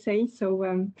tuned, as we say.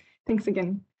 So thanks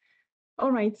again.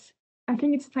 All right, I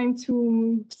think it's time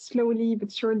to slowly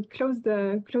but surely close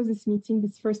this meeting,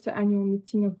 this first annual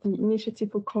meeting of the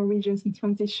Initiative for Core Regions in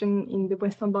Transition in the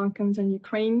Western Balkans and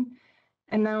Ukraine.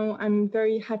 And now I'm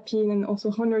very happy and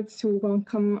also honored to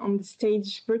welcome on the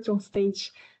stage, virtual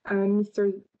stage,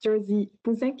 Mr. Jerzy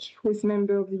Buzek, who is a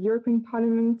member of the European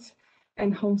Parliament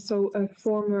and also a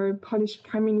former Polish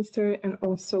Prime Minister and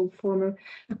also former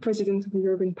President of the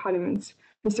European Parliament.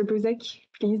 Mr. Buzek,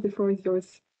 please, the floor is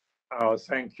yours.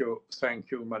 Thank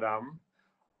you, Madam.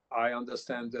 I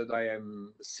understand that I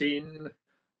am seen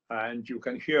and you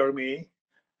can hear me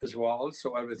as well,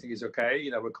 so everything is okay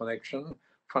in our connection.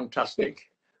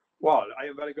 Fantastic. Well, I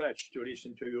am very glad to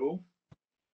listen to you,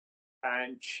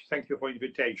 and thank you for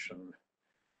invitation.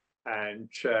 And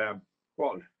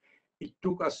well, it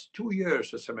took us 2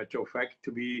 years, as a matter of fact,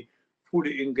 to be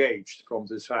fully engaged from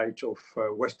the side of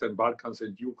Western Balkans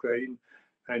and Ukraine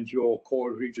and your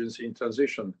core regions in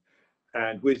transition,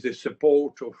 and with the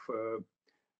support of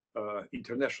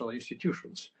international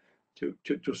institutions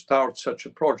to start such a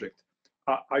project.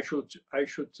 I should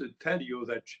tell you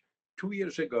that 2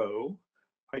 years ago,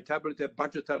 I tabled a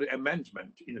budgetary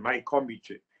amendment in my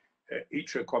committee,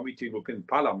 ITRE committee in European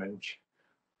Parliament.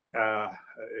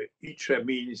 ITRE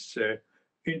means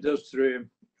industry,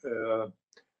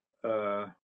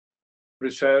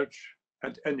 research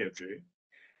and energy.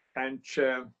 And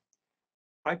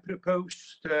I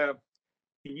proposed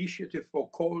initiative for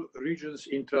core regions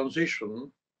in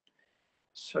transition,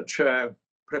 such a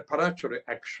preparatory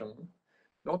action,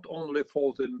 not only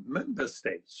for the member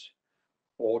states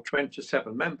or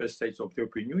 27 member states of the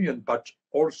European Union, but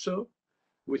also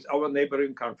with our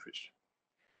neighboring countries.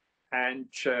 And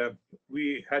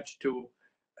we had to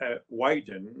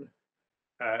widen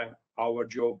our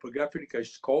geographical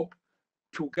scope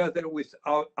together with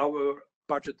our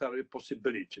budgetary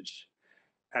possibilities.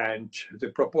 And the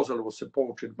proposal was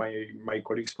supported by my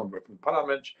colleagues from the European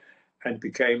Parliament and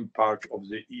became part of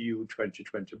the EU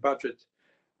 2020 budget,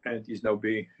 and is now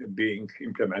being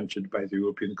implemented by the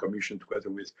European Commission together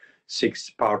with 6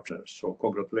 partners. So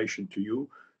congratulations to you,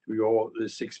 to your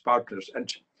 6 partners.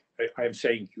 And I'm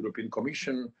saying European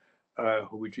Commission,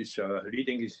 which is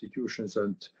leading institutions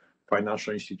and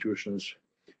financial institutions,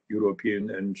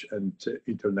 European and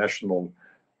international,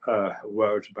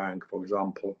 World Bank, for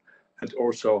example, and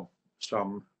also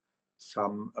some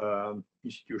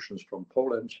institutions from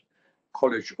Poland,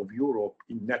 College of Europe.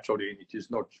 Naturally, it is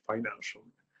not financial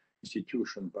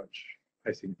institution, but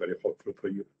I think very helpful for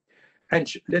you. And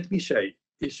let me say,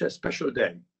 it's a special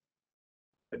day.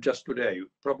 Just today,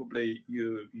 probably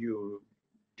you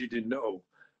didn't know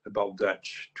about that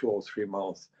 2 or 3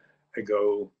 months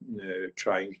ago,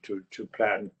 trying to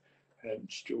plan and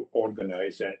to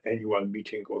organize an annual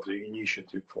meeting of the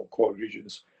Initiative for Core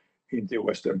Regions in the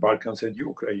Western Balkans and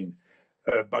Ukraine.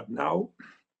 But now,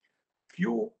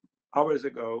 few hours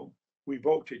ago, we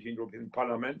voted in European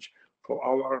Parliament for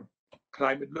our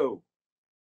climate law.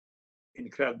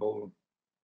 Incredible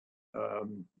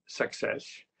success,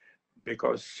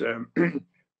 because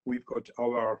we've got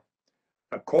our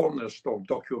cornerstone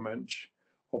document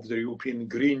of the European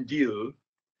Green Deal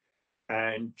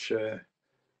and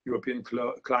European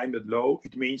climate law.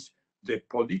 It means the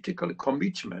political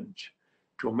commitment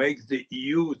to make the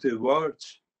EU the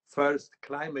world's first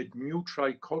climate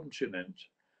neutral continent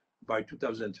by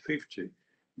 2050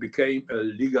 became a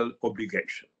legal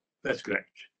obligation. That's great.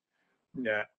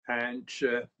 Yeah, and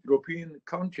European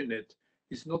continent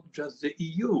is not just the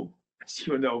EU, as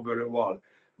you know very well.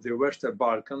 The Western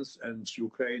Balkans and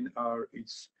Ukraine are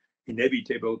its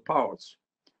inevitable parts,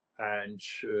 and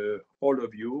all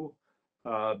of you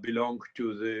belong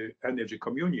to the energy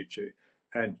community,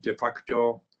 and de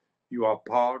facto you are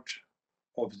part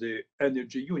of the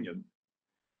energy union.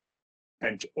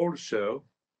 And also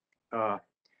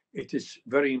it is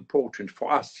very important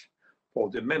for us, for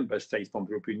the member states from the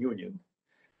European Union,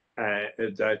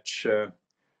 that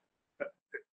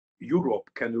Europe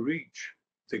can reach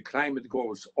the climate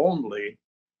goals only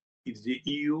if the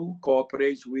EU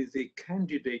cooperates with the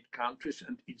candidate countries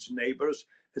and its neighbors,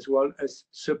 as well as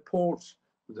supports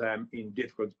them in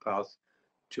different paths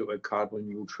to a carbon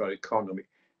neutral economy.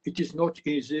 It is not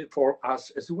easy for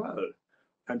us as well.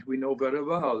 And we know very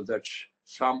well that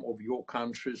some of your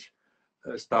countries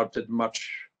started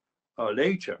much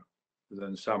later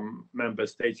than some member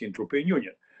states in the European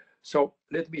Union. So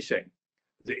let me say,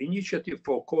 the initiative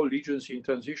for core regions in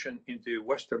transition in the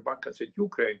Western Balkans and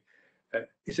Ukraine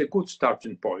is a good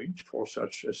starting point for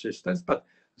such assistance, but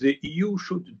the EU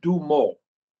should do more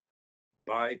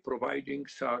by providing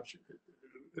such,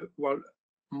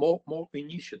 more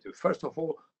initiative. First of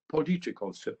all,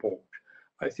 political support.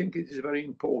 I think it is very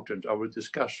important our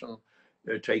discussion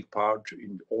take part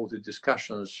in all the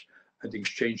discussions and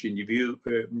exchange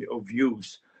of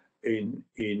views in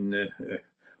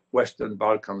Western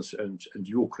Balkans and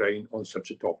Ukraine on such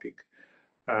a topic.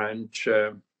 And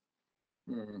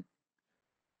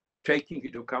taking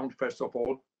into account, first of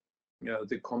all,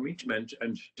 the commitment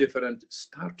and different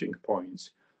starting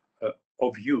points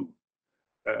of you,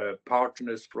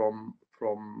 partners from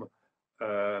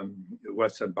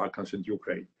Western Balkans and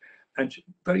Ukraine. And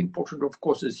very important, of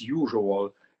course, as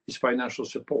usual, is financial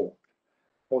support.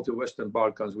 For the Western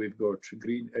Balkans, we've got a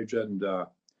green agenda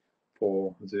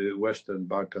for the Western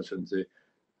Balkans and the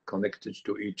connected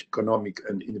to each economic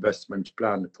and investment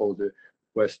plan for the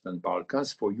Western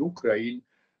Balkans. For Ukraine,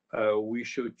 we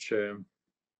should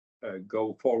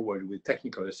go forward with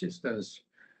technical assistance,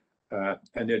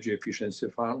 energy efficiency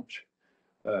fund,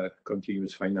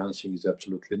 continuous financing is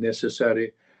absolutely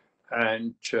necessary,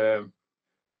 and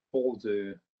all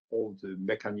the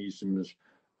mechanisms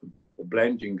for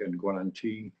blending and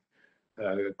guarantee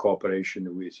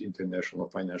cooperation with international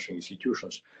financial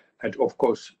institutions, and of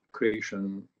course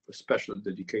creation of special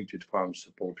dedicated funds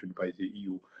supported by the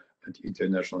EU and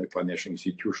international financial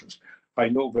institutions. I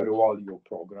know very well your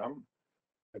program.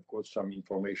 I've got some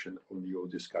information on your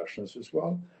discussions as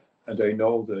well, and I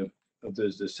know that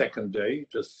there's the second day,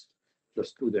 just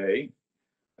today,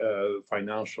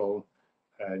 financial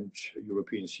and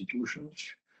European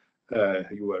institutions.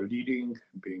 You are leading,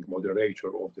 being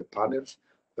moderator of the panels,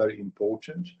 very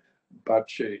important. But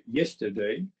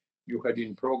yesterday, you had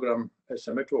in program, as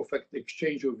a matter of fact,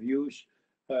 exchange of views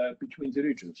between the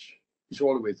regions. It's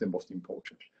always the most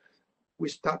important. We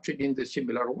started in the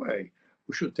similar way.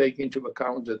 We should take into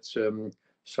account that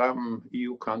some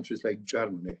EU countries like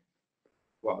Germany,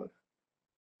 well,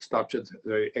 started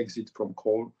their exit from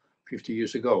coal 50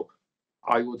 years ago.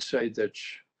 I would say that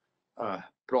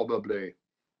probably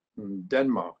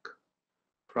Denmark,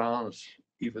 France,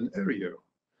 even earlier,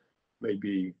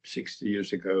 maybe 60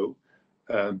 years ago,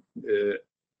 from the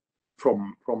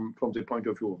point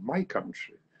of view of my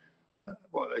country,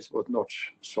 well, it was not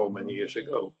so many years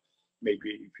ago,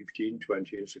 maybe 15,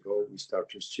 20 years ago, we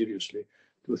started seriously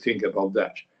to think about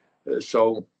that.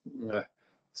 So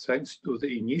thanks to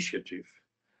the initiative,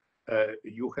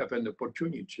 you have an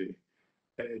opportunity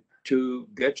to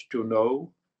get to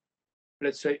know,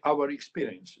 let's say, our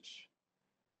experiences.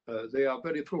 They are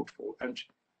very fruitful. And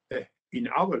in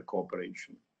our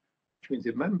cooperation between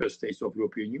the member states of the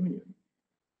European Union,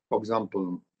 for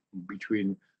example,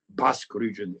 between Basque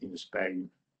region in Spain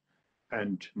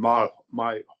and my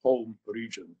home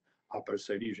region, Upper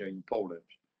Silesia in Poland,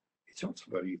 it's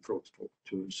also very fruitful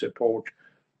to support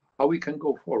how we can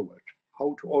go forward,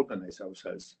 how to organize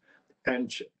ourselves.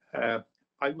 And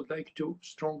I would like to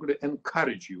strongly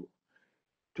encourage you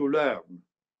to learn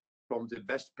from the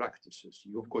best practices.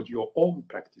 You've got your own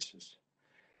practices,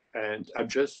 and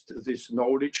adjust this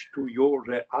knowledge to your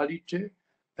reality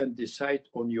and decide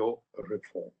on your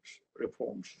reforms.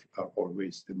 Reforms are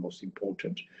always the most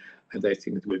important, and I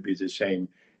think it will be the same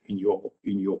in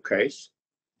your case,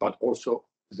 but also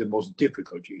the most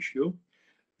difficult issue.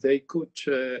 They could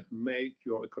make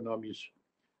your economies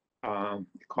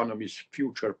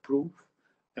future-proof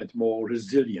and more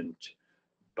resilient,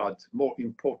 but more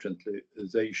importantly,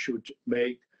 they should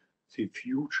make the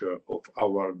future of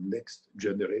our next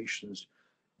generations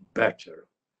better,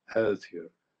 healthier,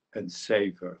 and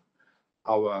safer.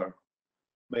 Our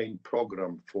main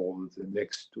program for the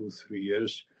next 2-3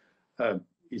 years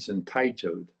is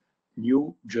entitled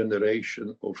New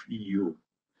Generation of EU.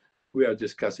 We are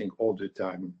discussing all the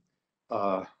time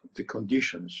the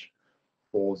conditions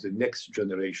for the next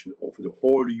generation of the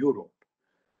whole Europe,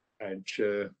 and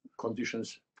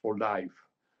conditions for life,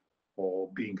 for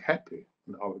being happy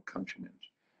on our continent.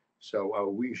 So I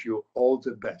wish you all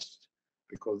the best,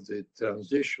 because the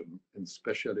transition, and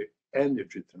especially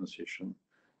energy transition,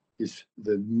 is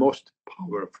the most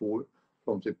powerful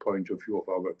from the point of view of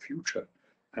our future,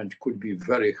 and could be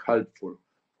very helpful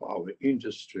for our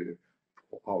industry,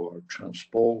 for our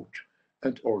transport,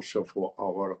 and also for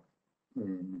our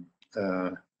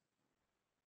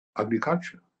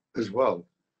agriculture as well,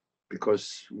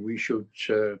 because we should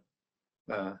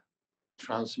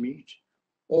transmit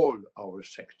all our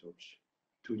sectors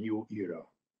to new era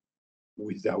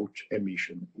without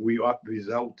emission. We are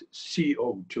without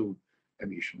CO2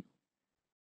 emission.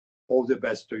 All the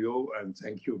best to you, and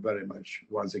thank you very much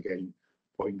once again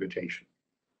for invitation.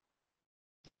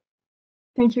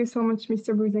 Thank you so much,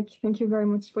 Mr. Buzek. Thank you very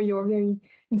much for your very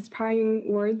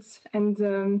inspiring words. And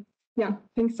yeah,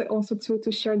 thanks also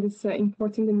to share this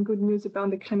important and good news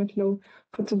about the climate law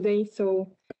for today. So,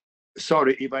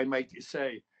 sorry if I might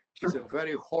say, it's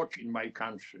very hot in my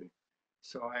country,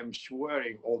 so I'm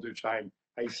swearing all the time.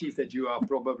 I see that you are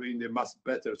probably in a much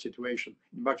better situation.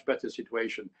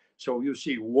 So you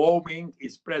see, warming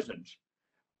is present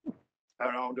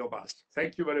around of us.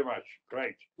 Thank you very much.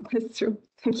 Great. That's true.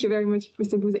 Thank you very much,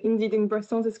 Mr. Buzek. Indeed, in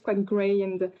Brussels, it's quite grey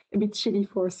and a bit chilly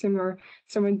for a summer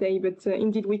day. But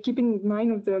indeed, we keep in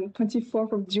mind of the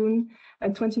 24th of June,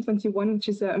 2021, which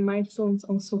is a milestone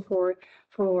also for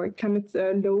climate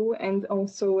law, and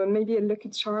also maybe a lucky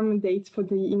charm date for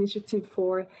the initiative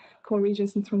for core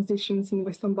regions and transitions in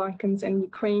Western Balkans and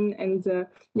Ukraine. And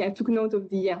yeah, I took note of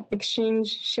the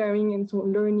exchange, sharing, and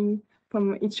learning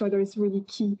from each other is really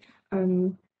key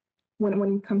when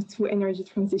it comes to energy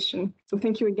transition. So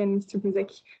thank you again, Mr.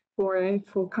 Buzek,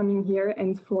 for coming here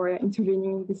and for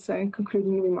intervening in this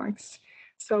concluding remarks.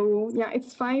 So yeah,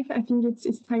 it's 5. I think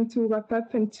it's time to wrap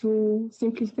up and to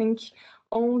simply thank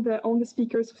all the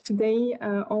speakers of today,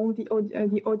 all the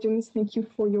audience. Thank you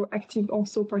for your active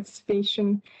also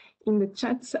participation in the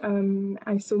chat.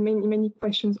 I saw many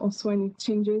questions also and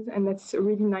changes, and that's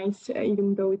really nice.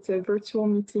 Even though it's a virtual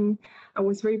meeting, I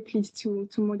was very pleased to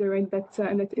moderate that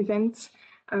event.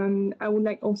 I would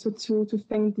like also to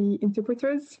thank the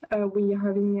interpreters. We are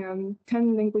having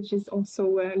 10 languages also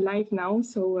live now,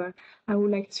 so I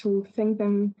would like to thank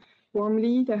them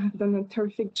warmly. They have done a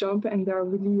terrific job, and they are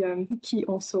really key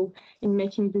also in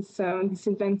making this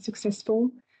event successful.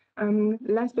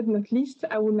 Last but not least,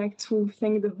 I would like to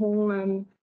thank the whole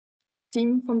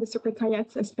team from the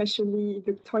Secretariat, especially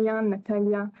Victoria,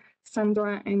 Natalia,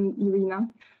 Sandra, and Irina.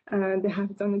 They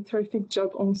have done a terrific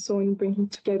job also in bringing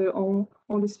together all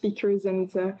the speakers and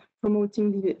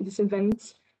promoting this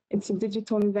event. It's a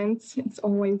digital event. It's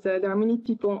always there are many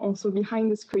people also behind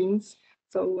the screens,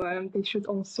 so they should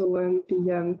also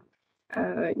be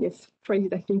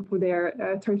praised, I think, for their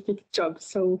terrific job.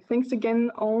 So thanks again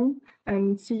all,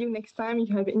 and see you next time. If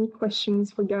you have any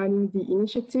questions regarding the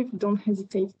initiative, don't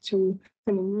hesitate to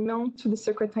send an email to the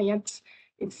Secretariat.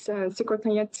 It's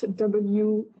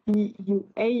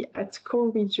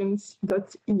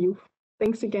secretariat.wbua@coregions.eu.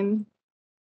 Thanks again.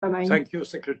 Bye-bye. Thank you,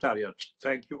 Secretariat.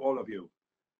 Thank you, all of you.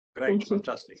 Great,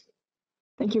 fantastic.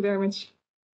 Thank you very much.